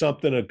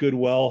something, a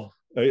goodwill,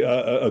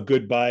 a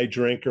goodbye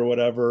drink or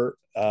whatever.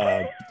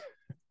 The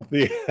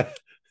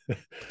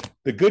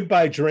the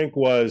goodbye drink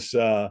was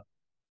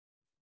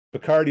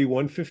Bacardi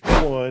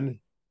 151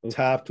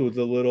 topped with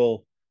a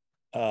little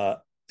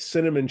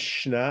cinnamon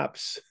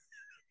schnapps.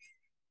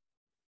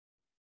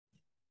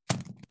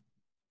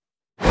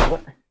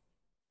 What?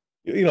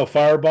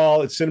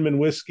 Fireball, it's cinnamon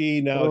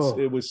whiskey. Now Oh.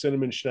 it was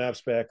cinnamon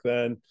schnapps back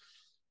then.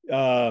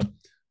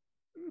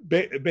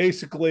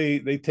 Basically,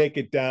 they take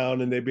it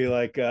down and they'd be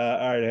like, all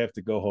right, I have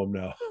to go home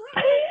now.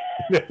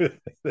 Hey,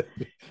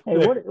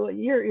 what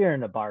you're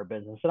in the bar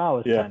business, and I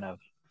was Yeah. kind of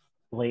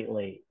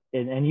lately,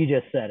 and you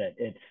just said it.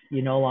 It's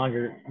you no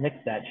longer mix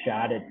that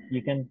shot.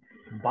 You can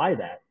buy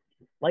that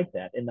like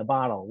that in the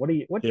bottle.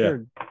 What's Yeah.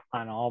 your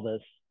on all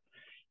this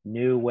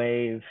new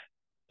wave?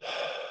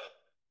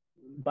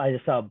 I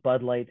just saw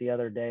Bud Light the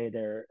other day.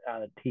 They're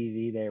on the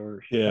TV. They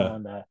were Yeah.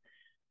 showing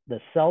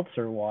the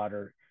seltzer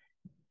water,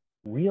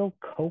 real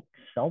Coke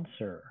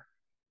seltzer.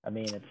 I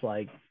mean, it's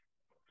like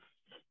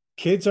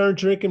Kids aren't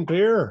drinking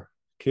beer.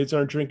 Kids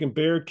aren't drinking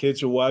beer.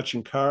 Kids are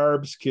watching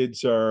carbs.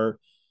 Kids are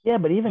yeah,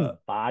 but even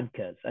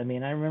vodkas. I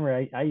mean, I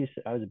remember I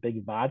was a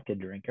big vodka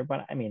drinker,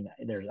 but I mean,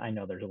 I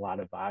know there's a lot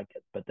of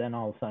vodkas, but then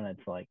all of a sudden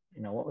it's like,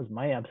 what was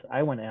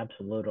I went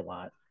Absolute a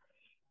lot.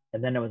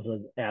 And then it was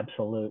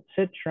Absolute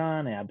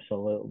Citron,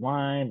 Absolute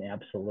Lime,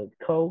 Absolute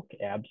Coke,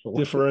 Absolute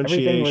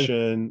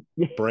differentiation,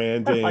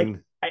 branding. Like,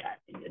 I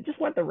just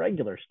want the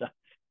regular stuff.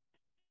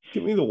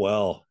 Give me the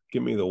well.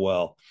 Give me the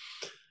well.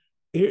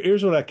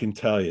 Here's what I can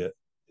tell you.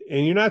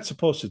 And you're not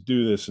supposed to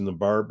do this in the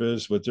bar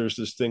biz, but there's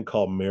this thing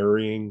called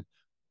marrying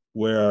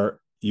where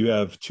you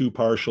have two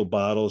partial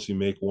bottles, you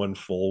make one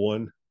full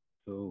one.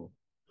 Ooh.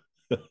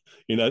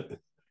 You're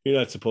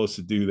not supposed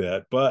to do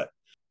that. But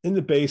in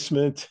the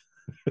basement,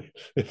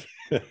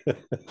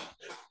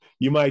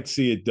 you might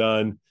see it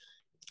done.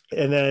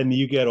 And then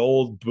you get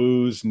old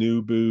booze,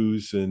 new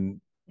booze,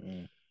 and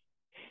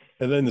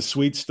then the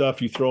sweet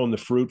stuff you throw in the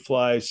fruit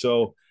flies.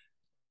 So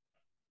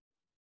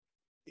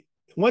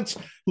once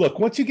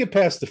you get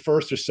past the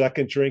first or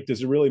second drink,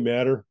 does it really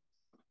matter?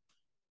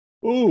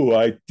 Ooh,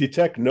 I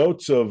detect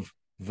notes of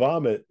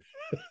vomit.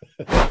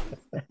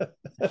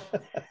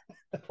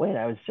 Wait,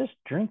 I was just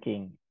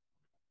drinking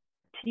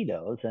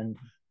Tito's and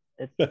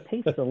it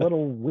tastes a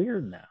little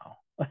weird now.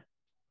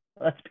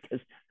 That's because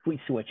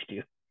we switched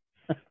you.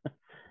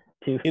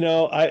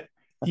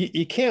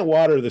 You can't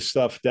water the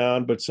stuff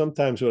down, but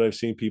sometimes what I've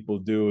seen people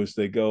do is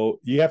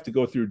you have to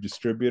go through a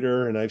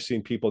distributor, and I've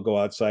seen people go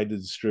outside the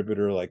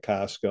distributor like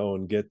Costco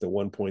and get the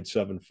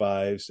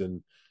 1.75s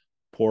and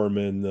pour them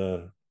in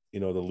the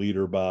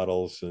liter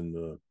bottles,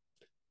 and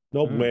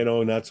no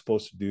bueno, not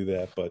supposed to do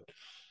that. But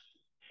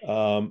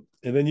and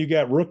then you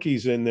got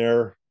rookies in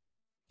there,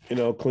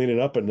 cleaning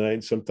up at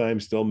night.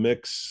 Sometimes they'll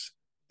mix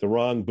the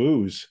wrong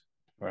booze.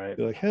 Right.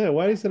 You're like, hey,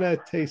 why doesn't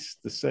that taste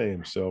the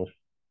same? So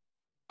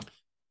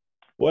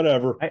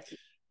whatever.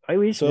 I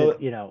used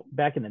to,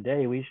 back in the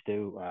day, we used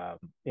to,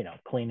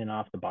 cleaning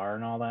off the bar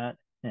and all that.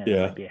 And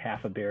there might be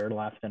half a beer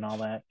left and all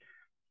that.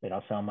 But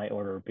also I might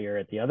order a beer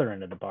at the other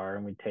end of the bar,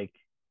 and we'd take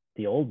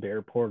the old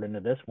beer, pour it into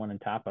this one, and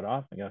top it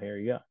off and go, here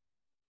you go.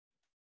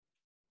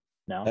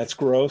 No? That's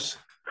gross.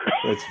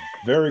 It's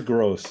very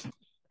gross.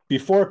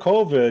 Before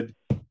COVID,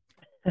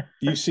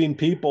 you've seen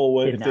people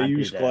if they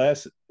use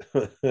glass.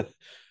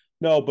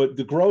 No, but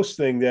the gross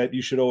thing that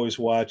you should always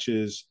watch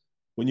is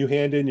when you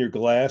hand in your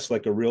glass,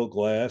 like a real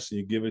glass, and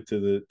you give it to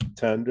the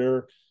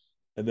tender,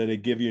 and then they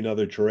give you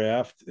another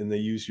draft, and they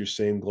use your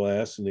same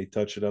glass and they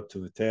touch it up to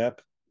the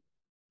tap.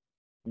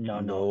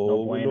 No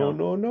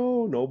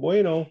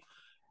bueno.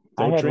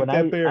 Don't drink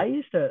that beer. I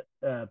used to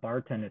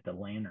bartend at the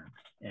Lantern,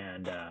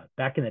 and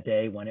back in the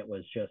day when it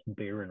was just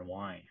beer and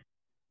wine.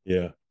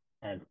 Yeah.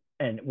 And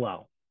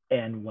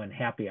when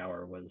happy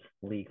hour was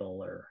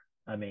legal,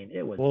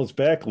 it was. Well, it's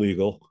back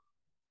legal.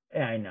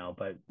 Yeah, I know,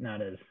 but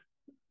not as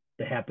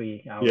the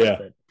happy hours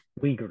that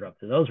we grew up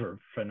to. Those were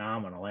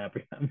phenomenal.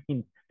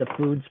 The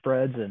food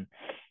spreads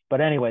but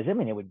anyways, it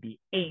would be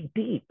 8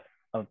 deep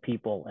of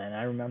people. And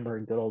I remember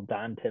good old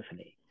Don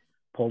Tiffany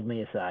pulled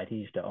me aside. He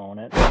used to own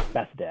it,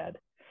 best dad.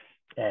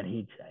 And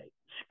he'd say,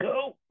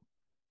 Scoop,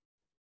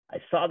 I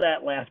saw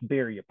that last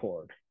beer you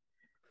poured.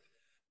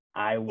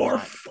 I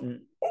Or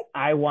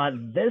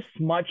want this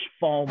much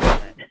foam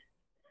in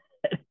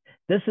it.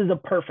 This is a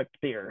perfect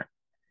beer.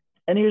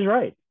 And he was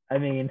right. I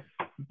mean,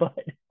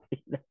 but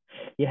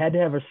you had to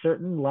have a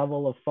certain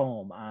level of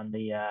foam on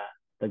the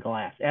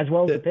glass as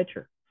well as the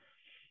pitcher.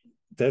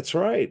 That's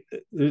right.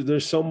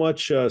 There's so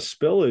much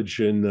spillage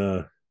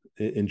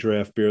in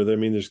draft beer. I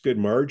mean, there's good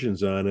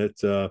margins on it.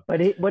 But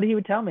he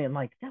would tell me, I'm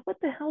like, what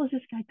the hell is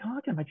this guy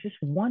talking about?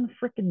 Just one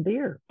freaking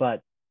beer.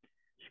 But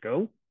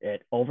Sco,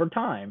 it over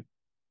time,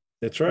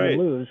 that's right.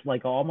 You lose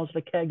like almost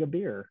a keg of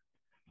beer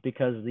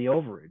because of the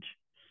overage,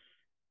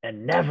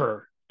 and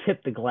never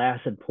tip the glass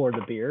and pour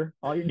the beer.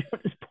 All you're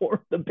doing is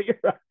pour the beer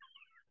out.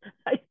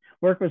 I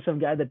work with some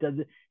guy that does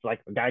it. It's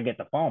like, we gotta get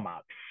the foam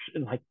out.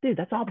 And like, dude,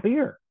 that's all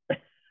beer.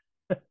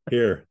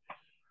 Here,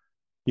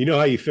 you know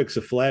how you fix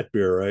a flat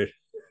beer, right?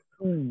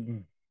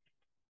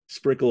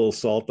 Sprinkle a little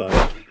salt on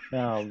it.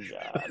 Oh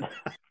God.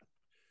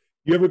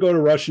 You ever go to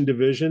Russian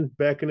Division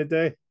back in the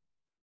day?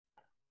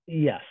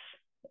 Yes.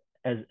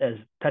 As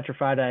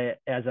petrified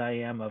as I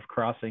am of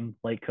crossing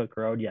Lake Cook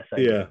Road, yes, I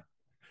Yeah. do.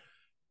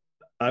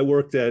 I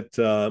worked at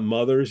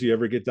Mother's. You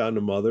ever get down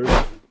to Mother's?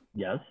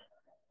 Yes.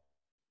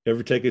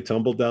 Ever take a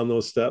tumble down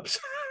those steps?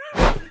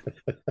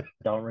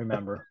 Don't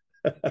remember.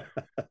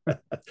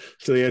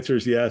 So the answer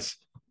is yes.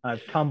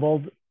 I've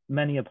tumbled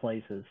many a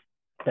places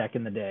back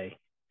in the day.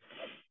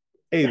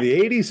 Hey,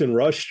 the 80s in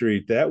Rush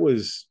Street, that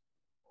was,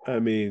 I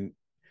mean.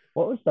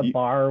 What was the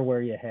bar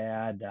where you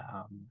had,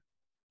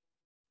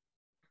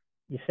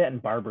 you sat in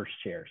barber's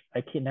chairs? I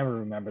can never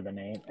remember the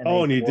name.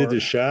 And you did the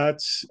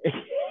shots?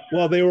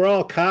 Well, they were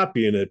all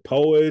copying it.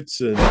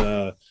 Poets and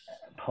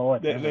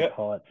Poets.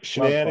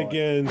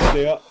 Shenanigans.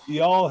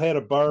 You all had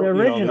a bar. The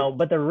original,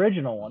 but the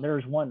original one. There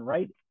was one,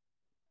 right?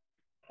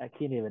 I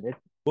can't even.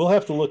 We'll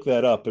have to look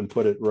that up and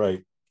put it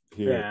right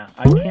here. Yeah,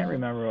 I can't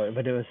remember it,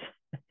 but it was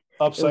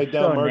upside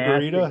down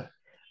margarita. Nasty.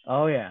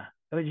 Oh yeah,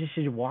 it was just,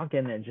 you walk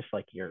in there and just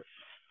like you're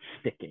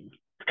sticking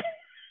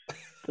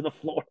to the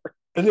floor.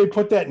 And they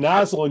put that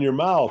nozzle in your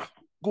mouth.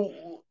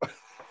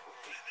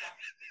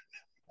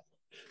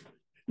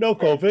 No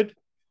COVID.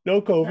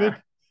 No COVID.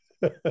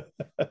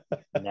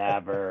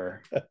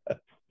 Never.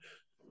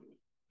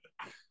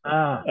 Those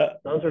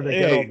are the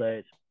good old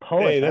days.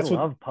 Poets. I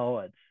love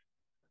Poets.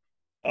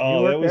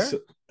 Oh, that was.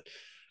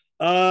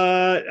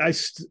 I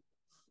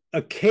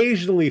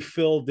occasionally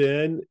filled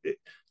in.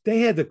 They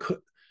had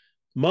the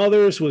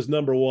Mother's was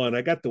number one.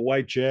 I got the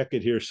white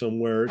jacket here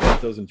somewhere.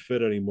 It doesn't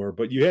fit anymore,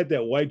 but you had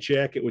that white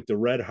jacket with the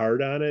red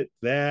heart on it.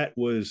 That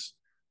was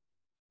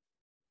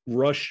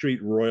Rush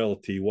Street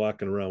royalty,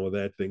 walking around with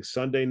that thing.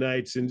 Sunday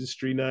nights,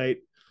 industry night.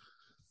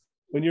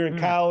 When you're in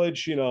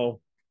college,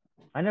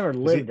 I never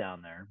lived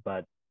down there,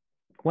 but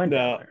went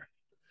down there.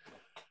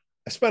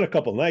 I spent a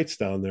couple nights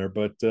down there,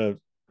 but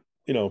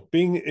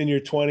being in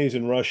your 20s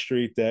in Rush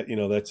Street,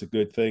 that's a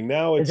good thing.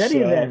 Now it's. Is that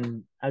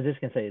even? I was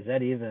just gonna say, is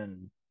that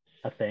even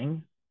a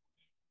thing?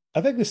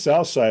 I think the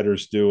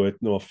Southsiders do it.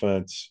 No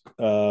offense,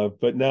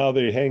 but now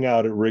they hang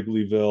out at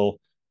Wrigleyville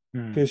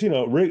because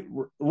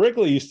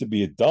Wrigley used to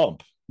be a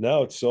dump.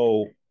 Now it's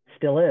so.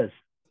 Still is.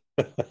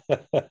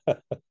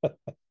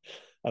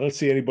 I don't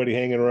see anybody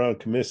hanging around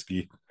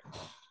Comiskey.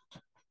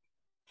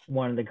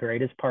 One of the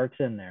greatest parks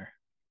in there.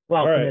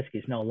 Well,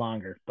 Comiskey's no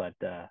longer, but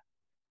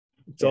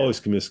it's always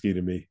Comiskey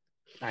to me.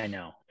 I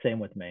know. Same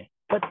with me.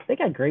 But they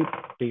got great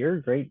beer,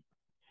 great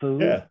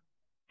food.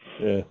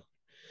 Yeah.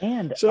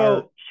 And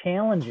are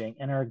challenging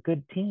and are a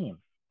good team.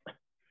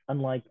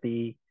 Unlike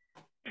the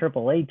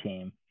AAA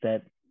team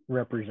that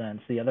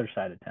represents the other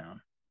side of town.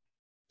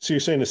 So you're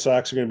saying the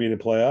Sox are going to be in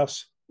the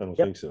playoffs? I don't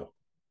think so.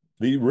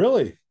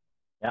 Really?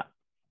 Yeah,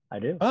 I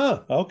do.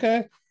 Ah,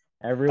 okay.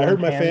 I heard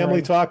my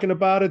family talking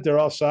about it. They're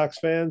all Sox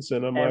fans,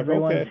 and I'm like, okay.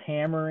 Everyone's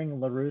hammering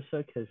La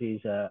Russa because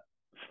he's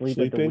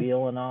sleeping at the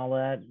wheel and all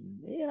that.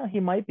 He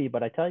might be,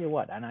 but I tell you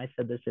what, and I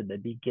said this at the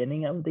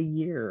beginning of the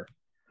year,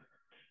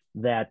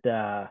 that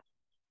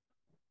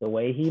the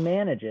way he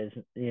manages,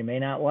 you may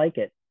not like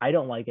it. I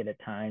don't like it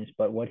at times,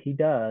 but what he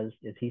does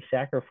is he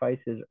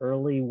sacrifices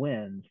early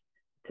wins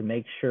to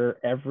make sure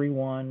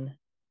everyone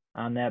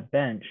on that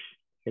bench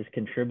is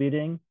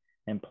contributing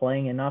and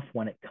playing enough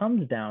when it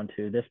comes down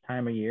to this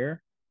time of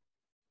year,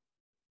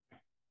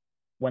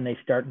 when they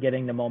start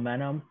getting the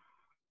momentum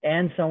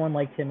and someone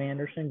like Tim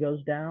Anderson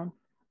goes down,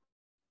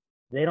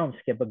 they don't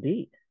skip a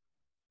beat.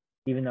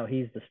 Even though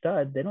he's the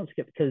stud, they don't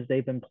skip because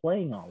they've been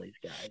playing all these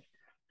guys.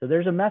 So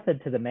there's a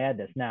method to the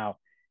madness. Now,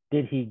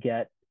 did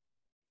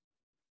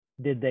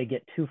they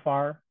get too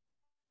far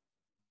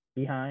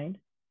behind?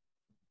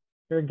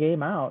 They're a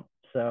game out,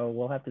 so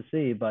we'll have to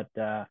see. But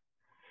it's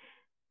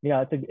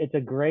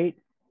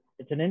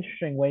an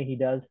interesting way he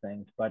does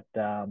things. But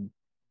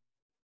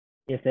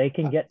if they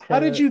can get to, how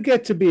did you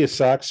get to be a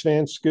Sox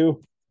fan,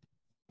 Scoo?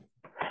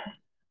 I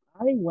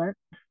went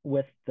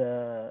with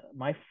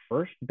my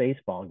first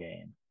baseball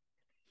game,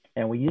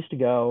 and we used to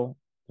go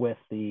with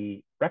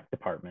the rec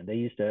department. They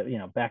used to,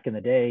 back in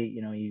the day,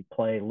 you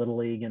play Little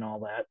League and all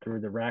that through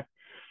the rec.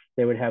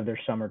 they would have their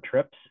summer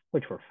trips,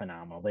 which were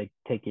phenomenal. They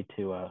take you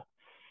to a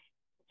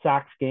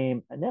Sox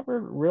game. I never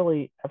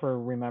really ever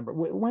remember.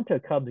 We went to a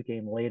Cubs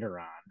game later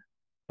on,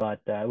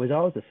 but it was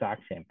always a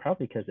Sox game,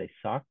 probably because they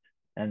sucked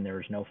and there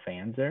was no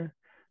fans there.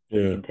 So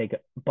you can take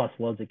bus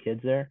loads of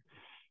kids there.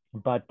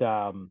 But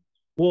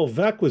well,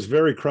 Vec was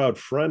very crowd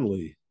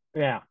friendly.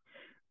 Yeah.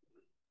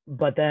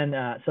 But then,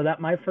 so that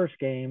my first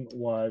game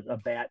was a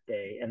bat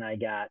day, and I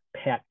got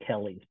Pat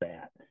Kelly's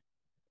bat.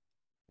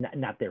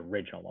 Not the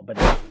original one, but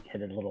it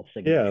had a little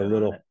signature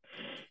on it.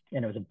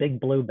 And it was a big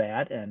blue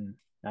bat, and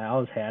I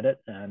always had it.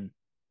 And,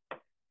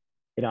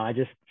 I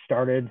just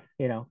started,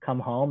 come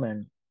home.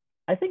 And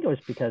I think it was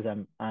because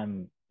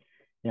I'm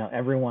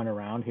everyone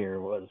around here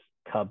was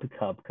Cub.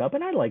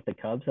 And I like the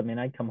Cubs. I mean,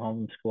 I'd come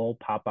home from school,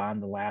 pop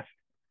on the last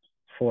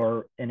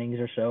 4 innings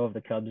or so of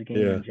the Cubs game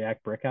in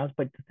Jack Brickhouse.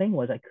 But the thing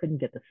was, I couldn't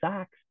get the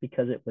Sox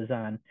because it was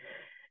on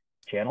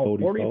channel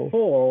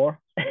 44.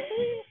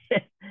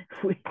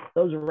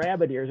 Those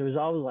rabbit ears, it was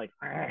always like,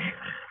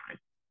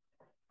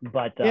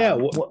 but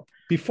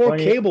before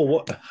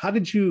cable,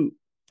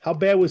 how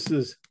bad was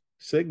this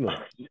signal?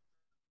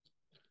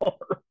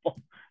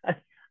 Horrible.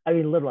 I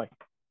mean, literally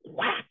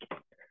whack.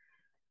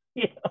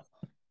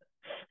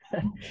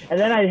 And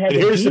then I had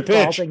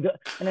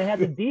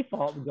the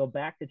default and go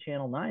back to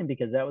channel 9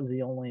 because that was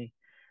the only.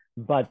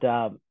 But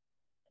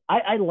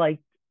I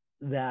liked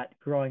that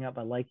growing up.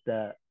 I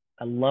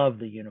love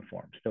the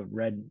uniforms, the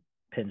red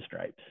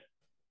pinstripes,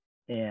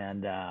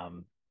 and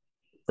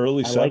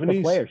early 70s. I like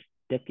the players,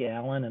 Dick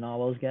Allen and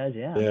all those guys.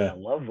 Yeah. I mean, I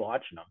loved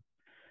watching them.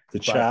 The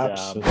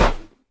chops.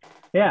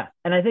 Yeah,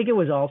 and I think it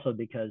was also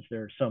because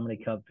there are so many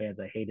Cub fans.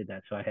 I hated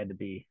that, so I had to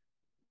be,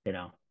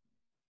 Cub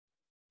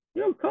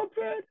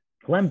fan.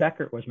 Glenn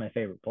Beckert was my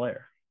favorite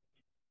player.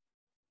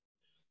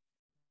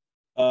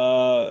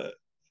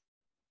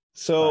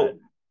 So,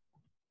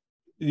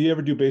 do you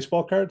ever do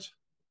baseball cards?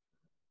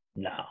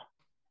 No.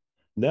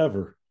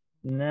 Never.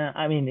 No,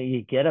 I mean,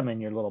 you get them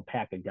in your little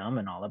pack of gum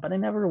and all that, but I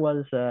never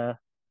was. I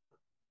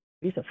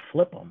used to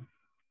flip them.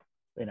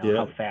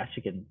 How fast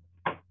you can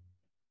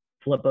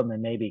flip them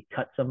and maybe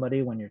cut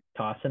somebody when you're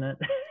tossing it.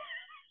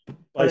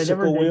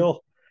 Bicycle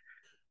wheel.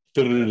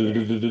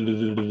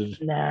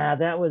 Nah,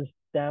 that was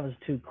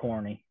too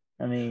corny.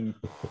 I mean,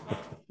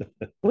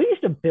 I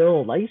used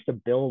to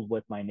build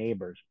with my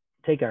neighbors,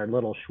 take our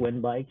little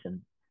Schwinn bikes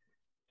and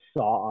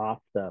saw off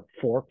the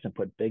forks and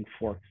put big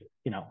forks,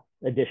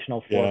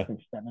 additional forks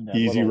instead of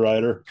Easy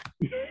Rider.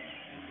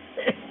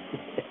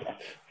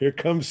 Here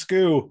comes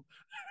Scoo.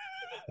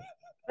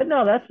 But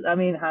no, that's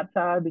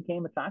how I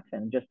became a Sox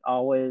fan. Just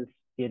always,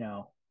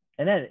 and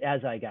then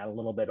as I got a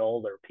little bit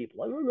older, people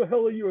like, who the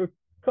hell are you a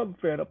Cub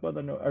fan up on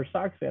the or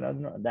Sox fan? I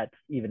don't know. That's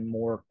even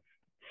more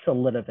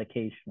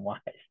solidification why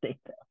I stayed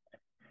there.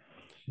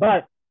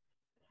 But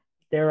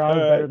they're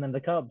always better than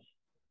the Cubs.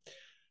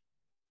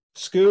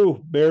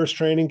 Scoo, Bears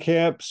training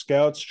camp,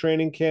 Scouts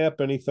training camp.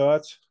 Any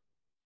thoughts?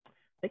 I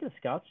think the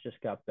Scouts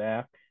just got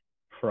back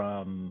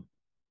from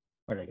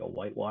where did they go?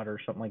 Whitewater or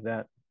something like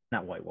that.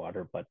 Not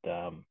Whitewater, but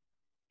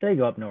they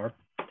go up north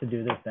to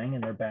do their thing,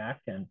 and they're back.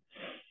 And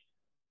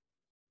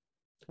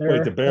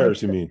wait, the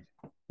Bears? You mean?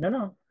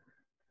 No.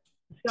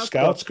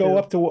 Scouts go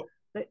up to what?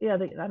 Yeah,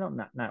 I don't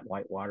not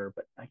Whitewater,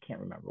 but I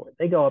can't remember what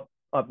they go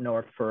up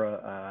north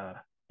for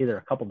either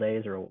a couple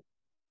days or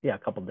a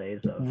couple days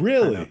of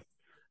really.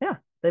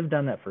 They've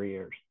done that for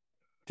years.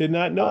 Did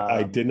not know.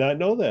 I did not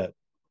know that.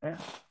 Yeah,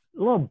 a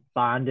little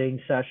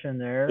bonding session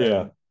there.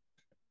 Yeah,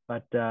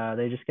 but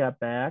they just got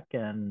back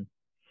and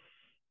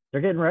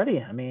they're getting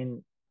ready. I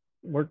mean,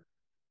 we're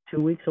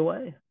 2 weeks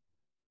away.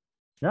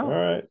 No, all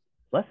right,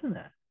 less than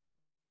that.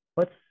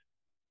 What's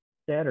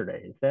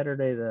Saturday? Is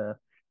Saturday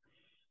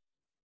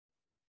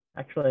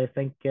Actually, I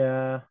think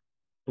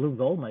Blue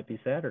Gold might be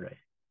Saturday.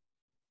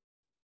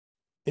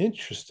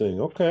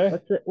 Interesting. Okay.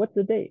 What's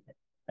the date?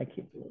 I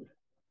can't believe.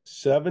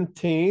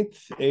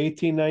 17th,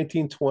 18,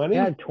 19, 20?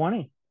 Yeah,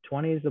 20.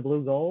 20 is the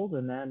Blue Gold,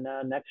 and then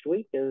next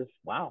week is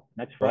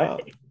next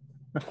Friday.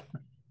 Wow.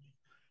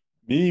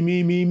 Me.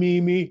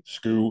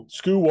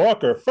 Scoo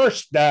Walker,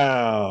 first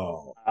down.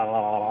 All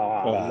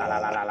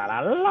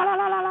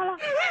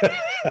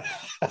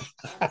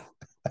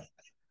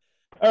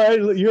right,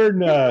 you're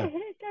in.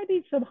 I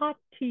need some hot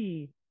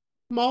tea.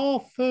 Small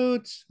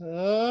foods.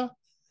 All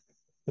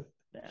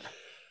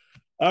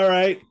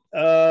right.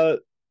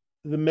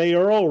 The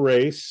mayoral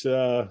race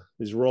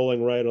is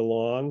rolling right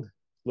along,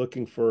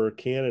 looking for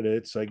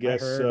candidates. I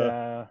guess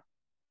they're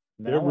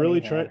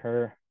really trying.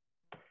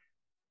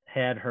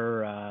 Had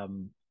her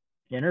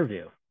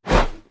interview.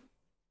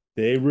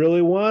 They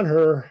really want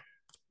her.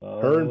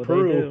 Her and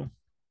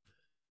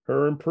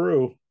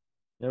Prue.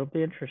 It'll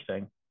be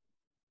interesting.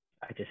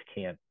 I just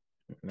can't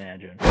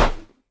imagine.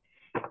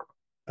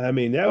 I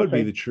mean, that would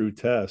be the true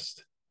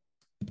test.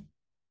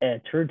 Yeah,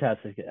 true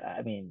test is.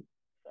 I mean,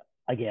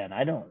 again,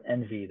 I don't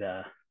envy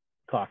the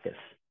caucus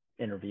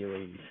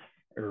interviewees,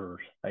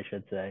 I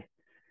should say.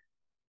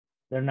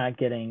 They're not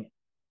getting,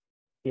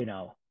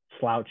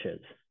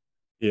 slouches.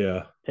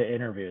 Yeah. To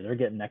interview, they're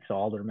getting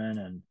ex-aldermen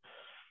and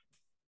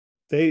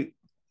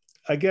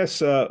I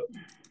guess I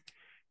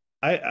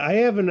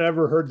haven't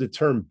ever heard the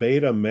term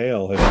beta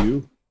male. Have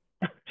you?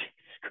 Jesus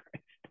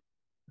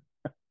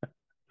Christ.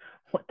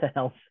 What the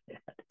hell?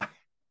 Is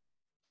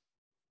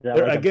that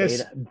like I a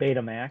guess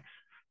beta max?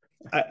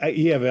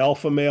 you have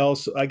alpha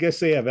males. I guess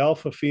they have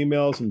alpha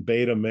females and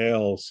beta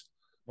males.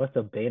 What's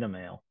a beta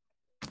male?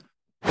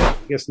 I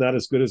guess not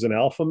as good as an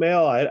alpha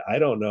male. I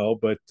don't know,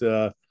 but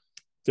they're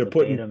The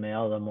putting beta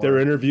male, the they're more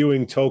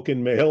interviewing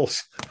token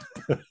males.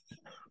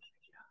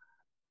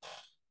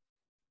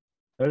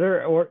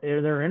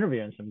 they're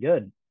interviewing some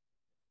good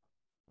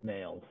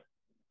males.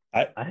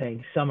 I I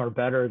think some are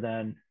better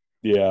than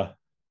yeah.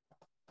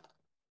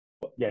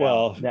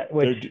 Well, that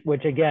they're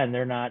which again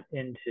they're not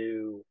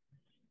into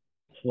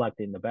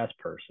selecting the best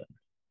person,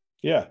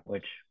 yeah.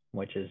 which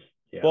is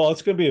Well,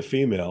 it's going to be a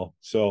female.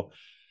 So,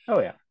 oh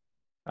yeah,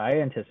 I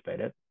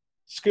anticipate it.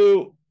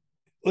 Scoo,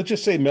 let's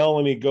just say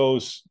Melanie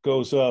goes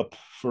up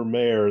for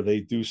mayor. They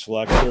do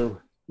select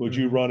her. Would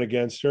you run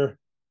against her?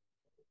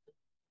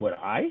 Would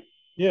I?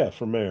 Yeah,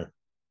 for mayor.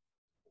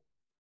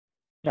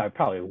 No, I'd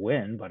probably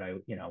win, but I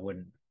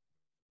wouldn't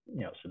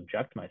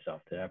subject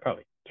myself to it. I'd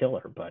probably kill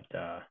her, but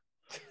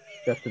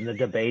just in the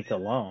debates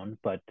alone.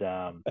 But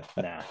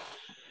nah.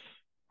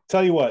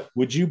 Tell you what,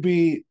 would you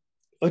be?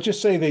 Let's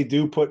just say they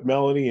do put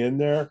Melanie in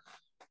there,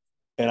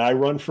 and I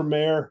run for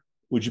mayor.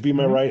 Would you be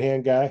my right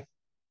hand guy?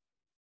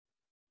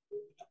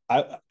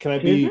 Can I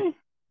Excuse be? Me?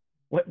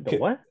 What the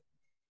what?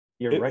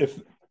 You're right.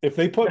 If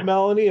they put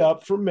Melanie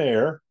up for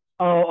mayor.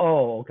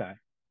 Oh, okay.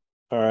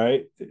 All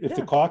right. If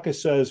the caucus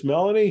says,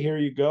 Melanie, here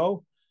you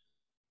go,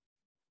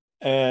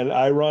 and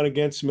I run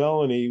against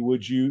Melanie,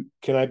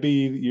 can I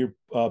be your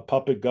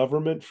puppet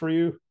government for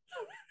you?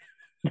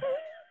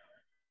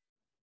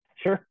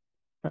 Sure.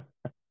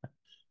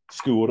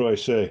 Scoo, what do I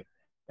say?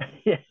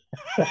 Yeah.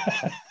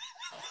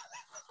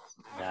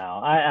 No,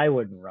 I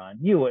wouldn't run.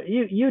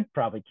 You'd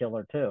probably kill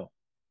her too.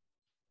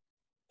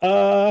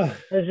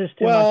 There's just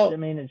too much. I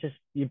mean, it's just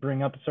you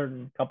bring up a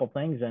certain couple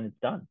things and it's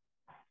done.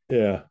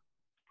 Yeah.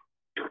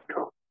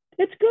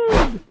 It's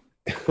good.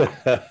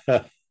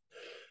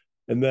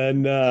 And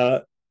then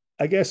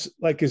I guess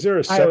is there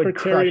a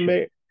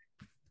secretary?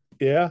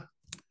 Yeah.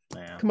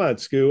 Come on,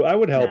 Scoo. I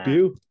would help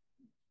you.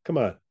 Come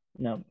on.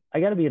 No, I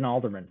got to be an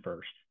alderman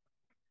first.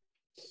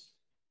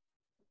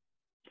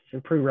 It's a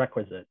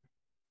prerequisite.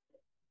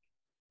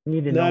 You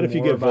need to Not know if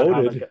you get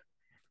voted.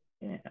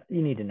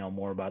 You need to know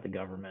more about the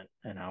government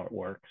and how it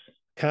works.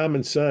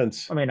 Common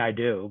sense. I mean, I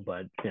do,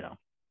 but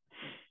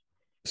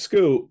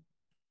Scoo,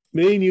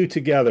 me and you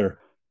together,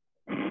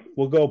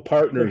 we'll go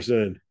partners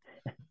in.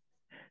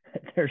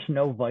 There's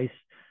no vice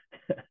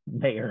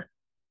mayor.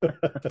 The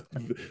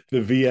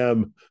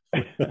VM.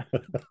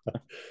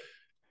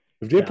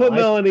 If they put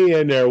Melanie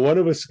in there, one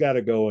of us got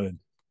to go in.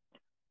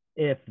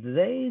 If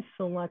they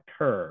select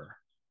her,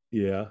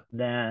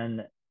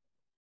 then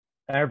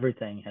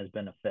everything has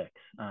been a fix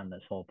on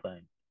this whole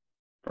thing.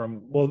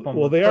 From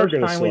they are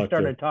going to select her. First time we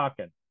started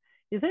talking.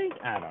 You think?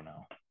 I don't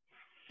know.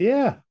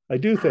 Yeah, I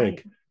do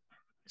think.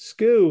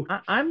 Scoo.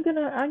 I'm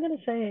gonna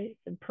say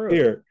prove.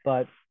 Here,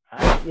 but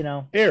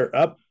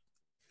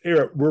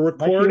Here, we're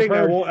recording.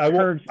 I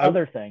won't.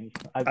 Other things.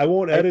 I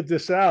won't edit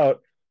this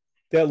out.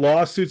 That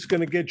lawsuit's going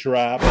to get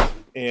dropped,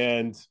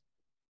 and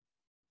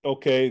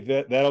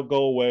that'll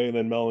go away, and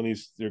then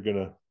they're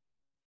gonna.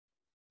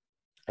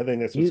 I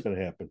think that's what's going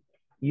to happen.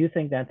 You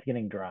think that's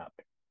getting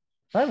dropped?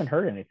 I haven't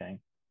heard anything.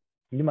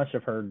 You must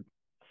have heard.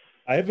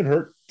 I haven't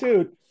heard,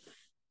 dude.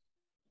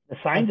 The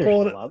signs are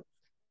still up.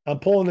 I'm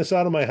pulling this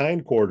out of my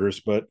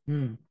hindquarters, but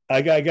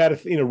I got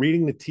to,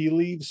 reading the tea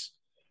leaves.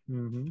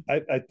 Mm-hmm.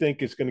 I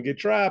think it's going to get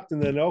dropped,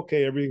 and then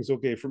everything's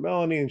okay for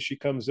Melanie, and she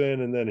comes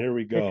in, and then here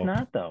we go. It's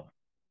not though.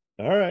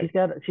 All right.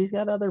 She's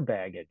got other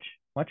baggage,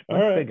 much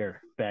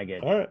bigger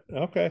baggage. All right.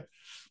 Okay.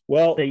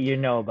 Well, that you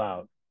know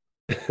about.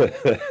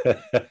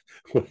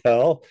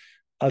 Well,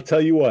 I'll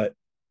tell you what.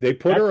 They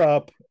put her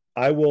up.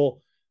 I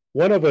will.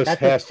 One of us has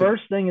That's the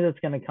first thing that's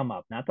going to come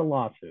up, not the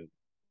lawsuit.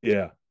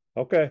 Yeah.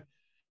 Okay.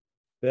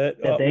 That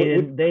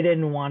they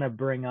didn't want to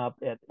bring up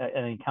at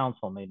any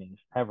council meetings,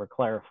 have her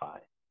clarify.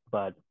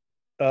 But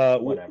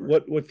whatever.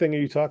 What thing are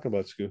you talking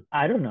about, Scoo?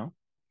 I don't know.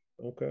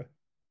 Okay.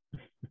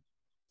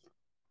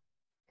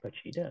 But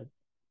she did.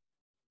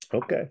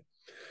 Okay.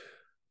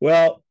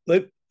 Well,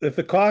 if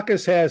the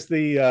caucus has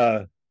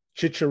the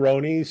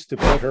chicharrones to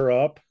put her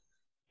up.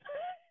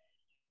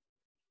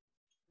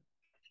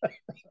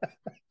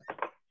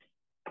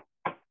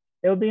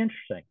 It would be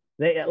interesting.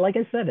 Like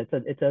I said,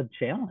 it's a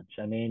challenge.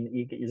 I mean,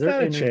 it's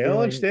not a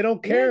challenge. They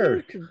don't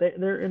care.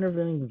 They're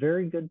interviewing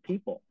very good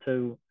people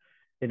to,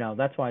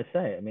 that's why I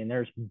say, I mean,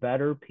 there's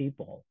better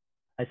people.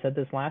 I said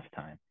this last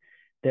time.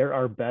 There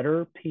are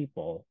better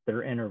people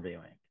they're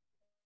interviewing.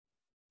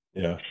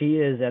 Yeah. She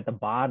is at the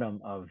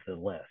bottom of the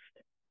list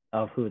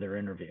of who they're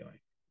interviewing.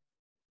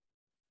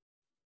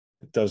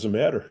 It doesn't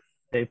matter.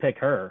 They pick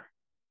her.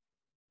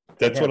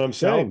 That's what I'm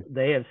saying.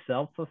 They have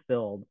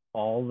self-fulfilled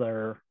all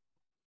their,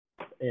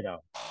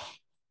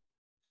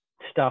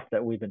 stuff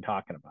that we've been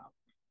talking about.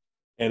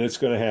 and it's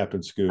going to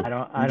happen, Scoop.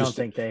 I don't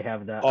think they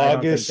have the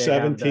August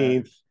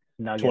 17th,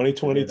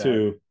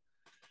 2022.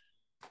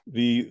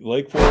 The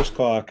Lake Forest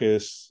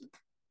Caucus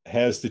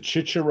has the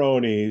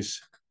chicharrones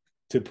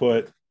to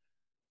put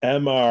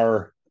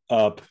MR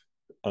up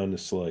on the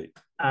slate.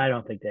 I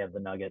don't think they have the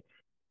Nuggets.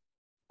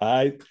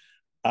 I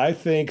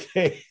think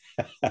they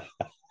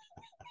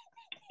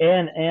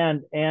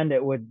and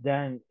it would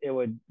then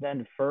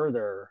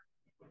further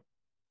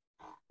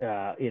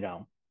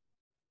the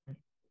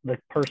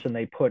person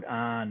they put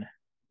on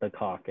the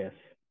caucus,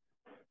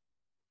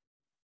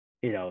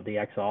 the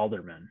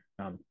ex-alderman,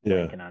 I'm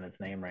blanking on his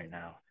name right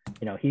now.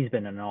 He's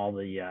been in all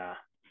the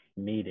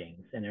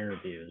meetings and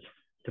interviews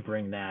to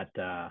bring that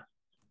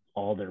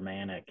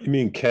aldermanic. You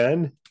mean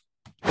Ken?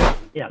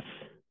 Yes.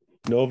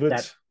 Novitz?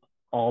 That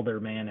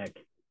aldermanic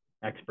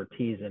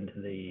expertise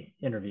into the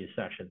interview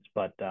sessions.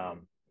 But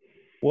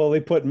well, they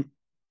put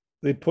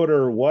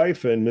her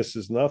wife and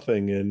Mrs.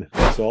 Nothing in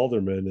as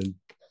alderman, and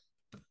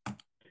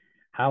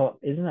how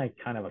isn't that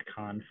kind of a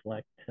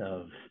conflict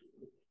of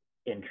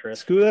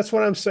interest? That's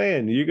what I'm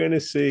saying. You're going to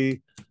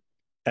see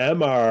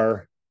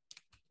MR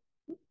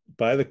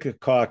by the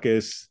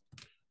caucus.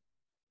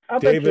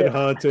 David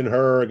Hunt and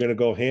her are going to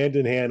go hand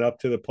in hand up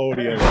to the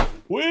podium.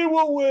 We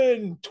will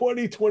win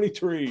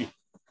 2023.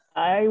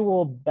 I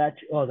will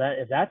bet you. Oh,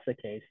 if that's the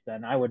case,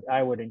 then I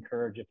would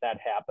encourage, if that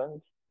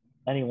happens,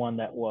 anyone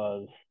that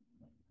was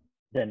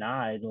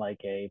denied, like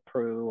a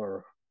Prue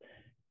or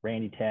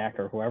Randy Tack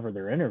or whoever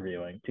they're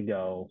interviewing, to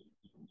go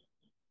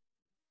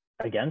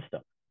against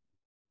them.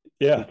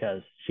 Yeah,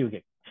 because she would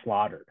get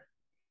slaughtered.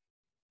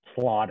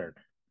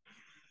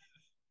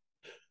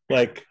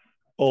 Like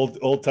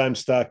old time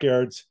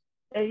stockyards.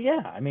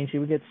 Yeah, I mean, she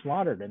would get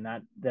slaughtered, and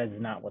that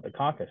is not what the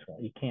caucus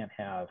wants. You can't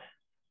have,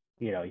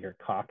 your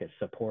caucus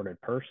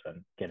supported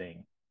person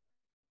getting,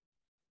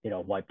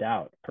 wiped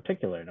out,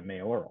 particularly in a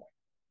mayoral.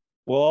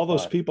 Well, all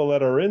those people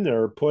that are in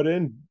there are put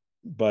in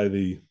by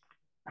the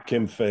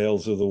Kim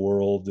Fales of the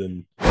world,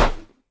 and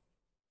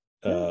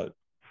well,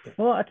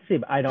 let's see.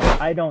 But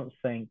I don't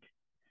think,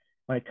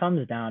 when it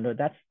comes down to it,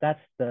 that's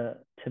the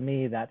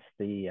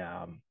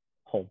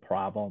whole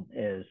problem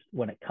is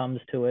when it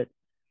comes to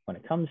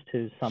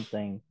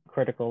something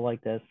critical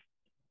like this,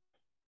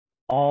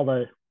 all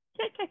the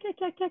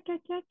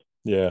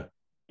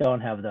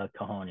don't have the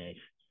cojones.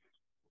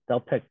 They'll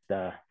pick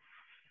the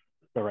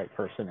right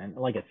person, and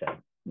like I said,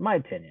 my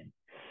opinion,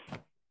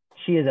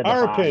 she is at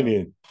our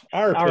opinion.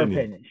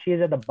 She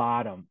is at the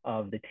bottom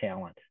of the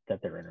talent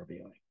that they're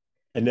interviewing,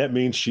 and that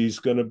means she's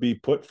going to be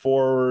put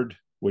forward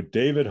with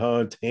David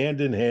Hunt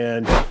hand in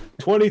hand.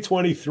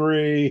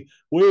 2023,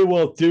 we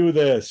will do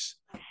this.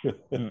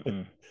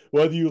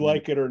 Whether you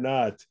like it or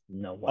not.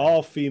 No way.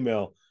 All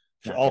female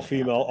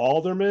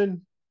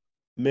aldermen,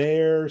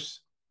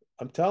 mayors.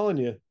 I'm telling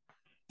you,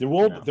 there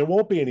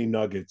won't be any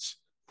Nuggets.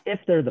 If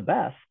they're the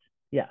best,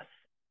 yes.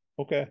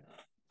 Okay.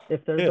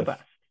 If they're the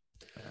best.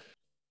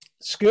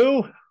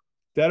 Scoo,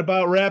 that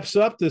about wraps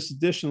up this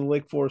edition of the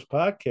Lake Forest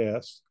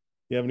Podcast.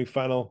 You have any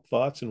final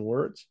thoughts and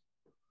words?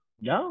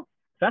 No.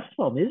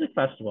 Music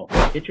festival.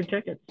 Get your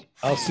tickets.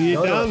 I'll see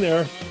you down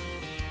there.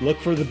 Look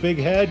for the big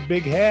head,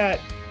 big hat.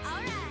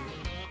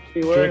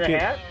 You wearing a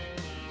hat?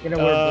 You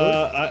know,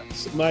 wear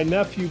boots? My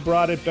nephew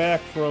brought it back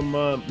from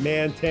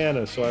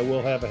Montana, so I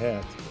will have a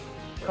hat.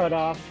 Cut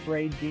off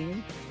frayed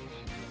jeans.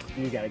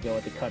 You got to go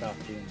with the cut off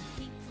jeans.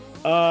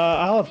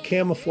 I'll have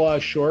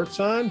camouflage shorts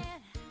on.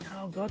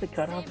 No, go with the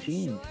cut off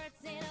jeans.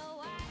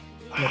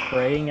 The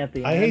fraying at the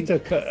end. I hate to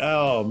cut.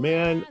 Oh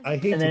man, I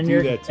hate to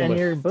do that to my. And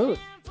your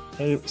boots.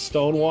 And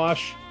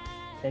stonewash.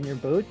 And your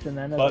boots, and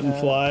then button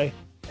fly.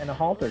 And a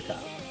halter top.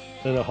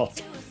 And a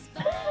halter.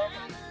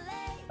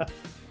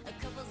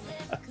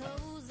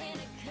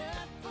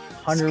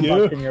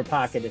 $100 in your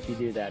pocket if you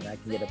do that, and I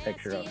can get a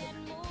picture of it.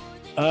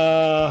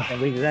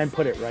 And we can then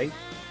put it right.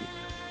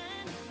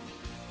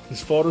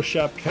 Does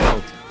Photoshop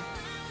count?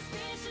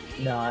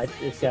 No,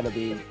 it's got to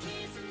be.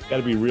 Got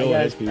to be real.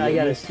 I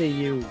got to see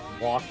you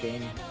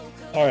walking.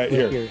 All right,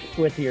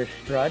 with your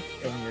strut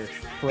and your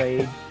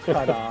frayed,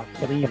 cut off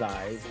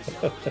Levi's,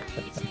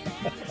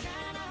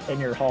 and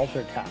your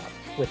halter top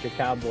with your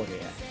cowboy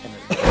hat.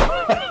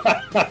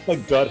 The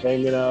gut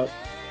hanging out.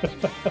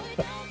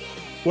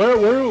 Where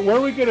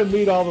are we going to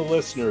meet all the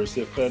listeners?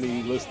 If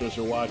any listeners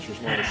or watchers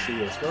want to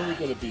see us, where are we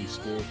going to be,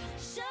 Stu?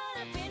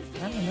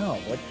 I don't know.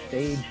 What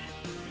stage?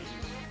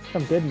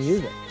 Some good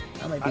music.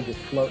 I might be just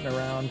floating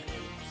around.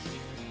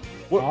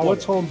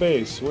 What's home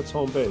base? What's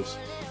home base?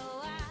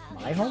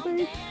 My home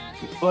base?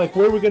 Like,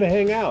 where are we going to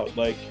hang out?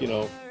 Like,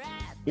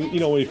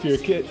 if you're a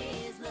kid,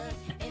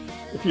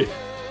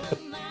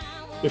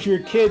 if you're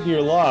a kid and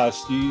you're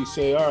lost, you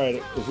say, all right,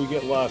 if we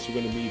get lost, we're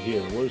going to meet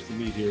here. Where's the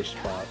meet here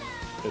spot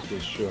at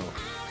this show?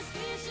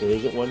 There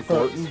isn't one,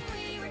 Corton?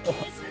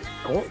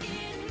 Corton?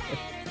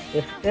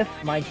 If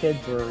my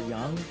kids were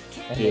young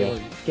and they were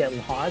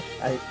getting lost,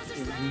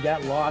 you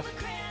got lost,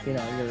 you're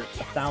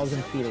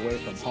 1,000 feet away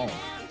from home.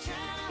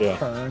 Yeah.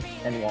 Turn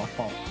and walk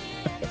home.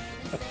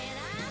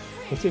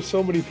 But there's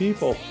so many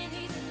people.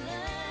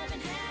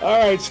 All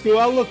right, Stu,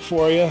 I'll look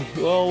for you.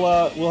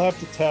 We'll have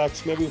to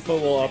text. Maybe we'll put a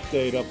little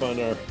update up on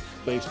our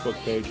Facebook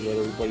page and let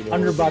everybody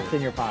know. $100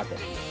 in your pocket.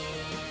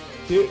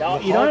 Dude, You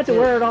don't have to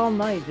wear it all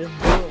night. Just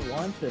do it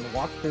once and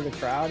walk through the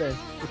crowd and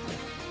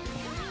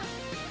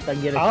I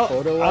can get a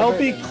photo of it. I'll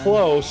be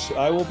close.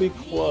 I will be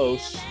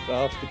close.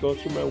 I'll have to go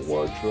through my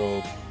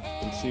wardrobe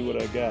and see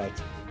what I got.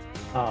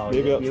 Oh,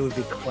 maybe it would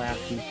be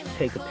classy.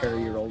 Take a pair of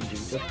your old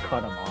jeans, just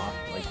cut them off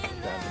like the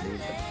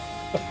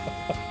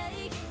 70s.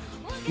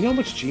 You know how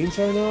much jeans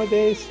are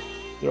nowadays?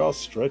 They're all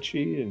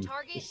stretchy and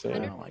Target the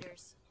 100 same.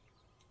 meters.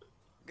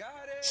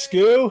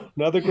 Scoo,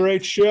 another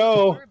great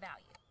show.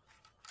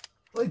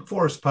 Lake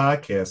Forest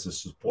Podcast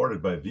is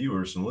supported by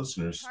viewers and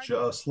listeners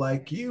just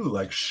like you,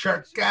 like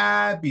Shark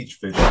Guy Beach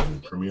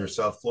Fishing, premier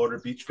South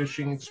Florida beach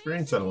fishing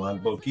experience on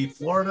Longboat Key,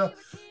 Florida.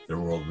 Their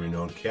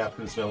world-renowned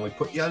captains not only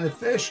put you on the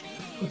fish,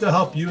 but to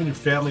help you and your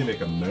family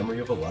make a memory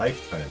of a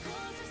lifetime.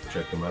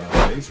 Check them out on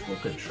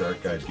Facebook at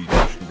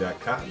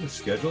sharkguybeachfishing.com to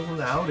schedule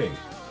an outing.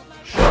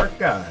 Shark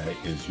Guy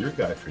is your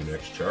guy for your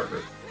next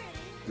charter.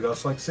 We'd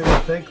also like to say we're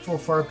thankful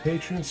for our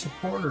patron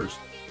supporters.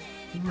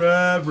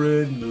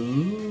 Reverend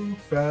Luke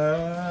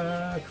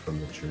Back from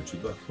the Church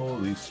of the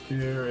Holy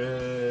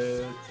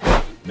Spirit.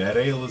 Matt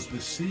A.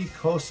 Elizabeth C.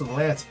 Coast and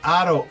Lance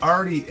Otto,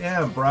 Artie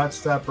M.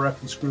 Broadstop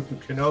Breakfast Group in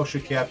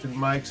Kenosha, Captain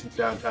Mike's in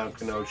downtown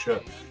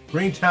Kenosha,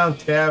 Greentown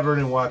Tavern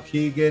in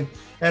Waukegan,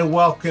 and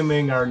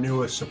welcoming our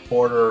newest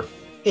supporter,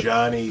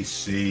 Johnny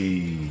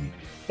C.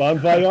 Bon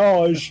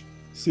voyage.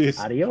 See you.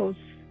 Adios.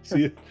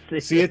 See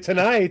you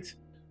tonight.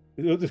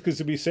 This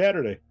could be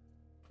Saturday.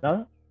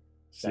 No?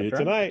 See you That's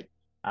right. tonight.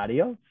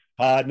 Adios.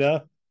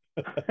 Partner.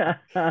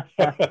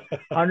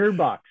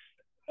 $100.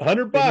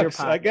 $100.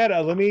 I got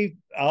it.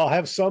 I'll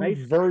have some Nice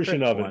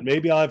version of it. one.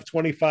 Maybe I'll have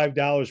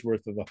 $25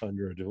 worth of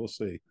 100. We'll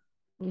see.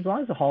 As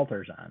long as the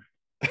halter's on.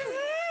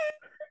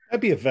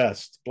 That'd be a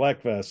vest,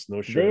 black vest,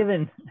 no Do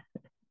shirt.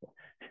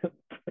 do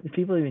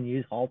people even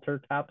use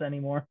halter tops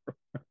anymore?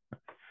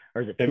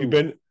 Or is it Have you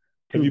been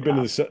to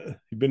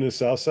the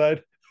South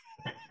Side?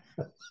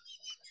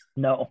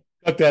 No.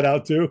 Cut that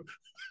out too.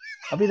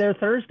 I'll be there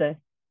Thursday.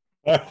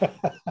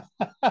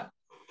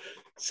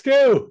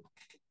 Scoo,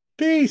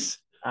 peace.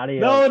 Adios.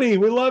 Melanie,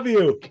 we love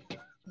you.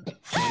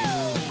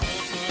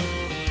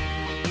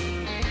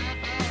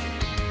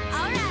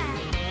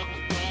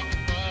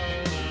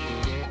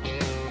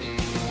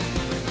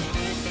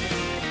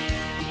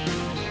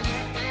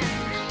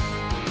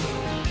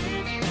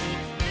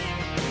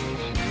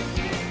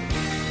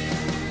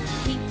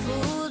 He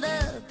pulled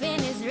up in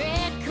his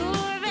red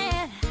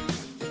Corvette,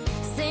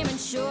 salmon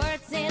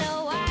shorts and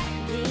a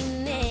white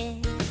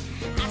V-neck.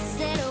 I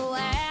said, oh,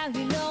 wow,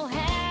 you know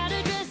how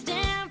to dress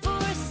down for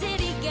a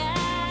city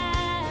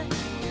guy.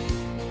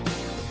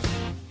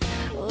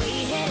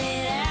 We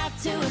headed out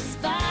to a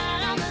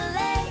spot on the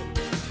lake,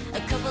 a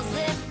couple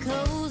zip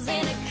codes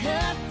and a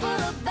cup full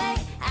of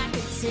bait. I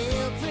could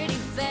tell pretty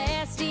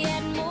fast he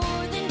had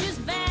more than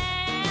just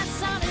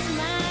bass on his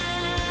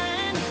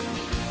mind.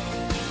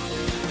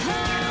 Oh, I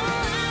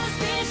was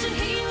fishing,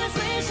 he was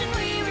wishing,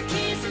 we were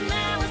kissing.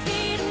 I was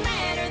getting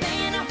madder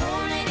than a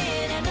hornet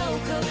in an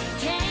old Coke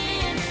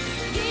can.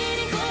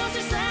 Getting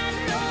closer,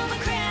 sliding over,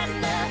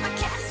 crowding up my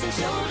casting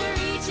shoulder,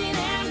 reaching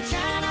out and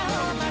trying to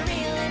hold my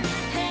reeling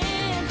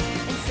hand.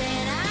 And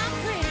saying I'm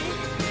pretty,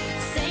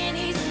 saying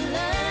he's in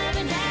love,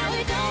 and how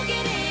it don't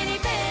get any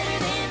better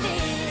than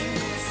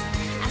this.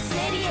 I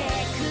said,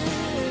 yeah, it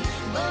could,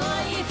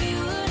 boy, if you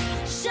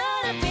would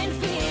shut up and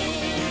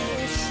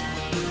fish.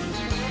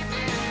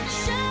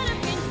 Shut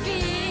up and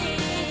fish.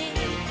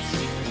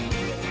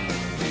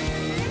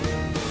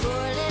 For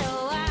a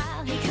little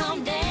while he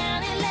calmed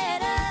down and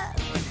let up,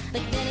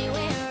 but then he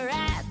went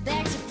right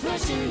back to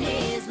pushing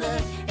his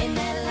luck. And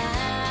that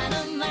line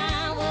of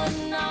mine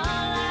wasn't all I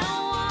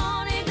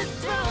wanted to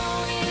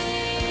throw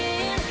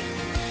in.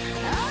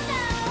 Oh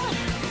no,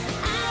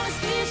 I was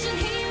fishing,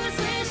 he was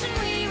wishing,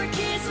 we were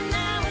kissing.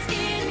 I was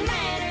getting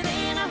madder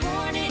than a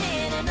hornet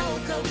in an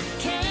old Coke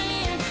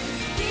can.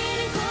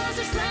 Getting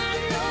closer,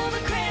 sliding over,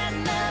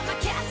 crowding up my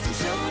casting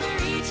shoulder,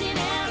 reaching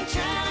out and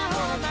trying to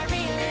hold my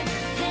reeling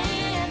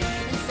hand.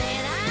 And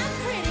saying I'm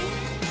pretty,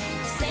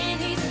 saying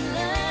he's in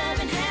love,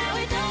 and how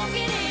it don't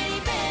get any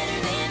better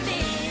than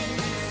this.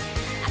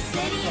 I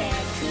said,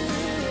 yeah, it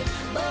could,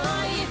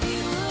 boy, if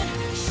you would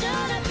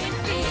shut up and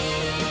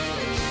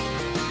fish.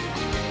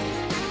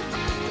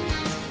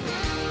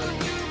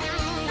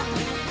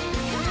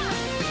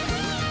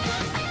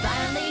 I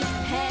finally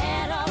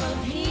had all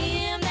of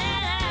him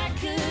that I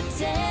could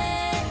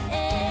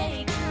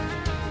take,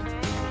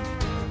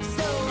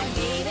 so I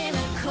gave him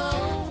a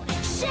cold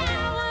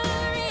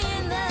shower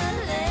in the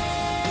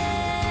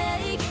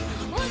lake.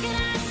 What can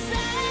I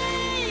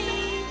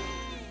say?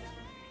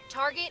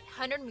 Target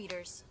 100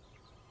 meters.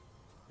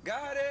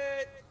 Got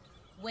it!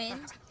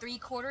 Wind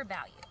 3/4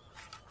 value.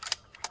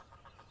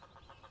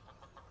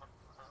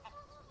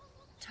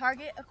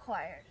 Target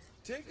acquired.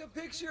 Take a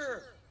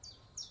picture!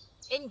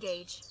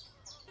 Engage.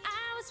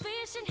 I was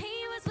fishing,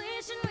 he was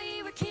wishing,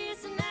 we were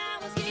kissing. I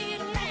was getting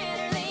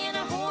madder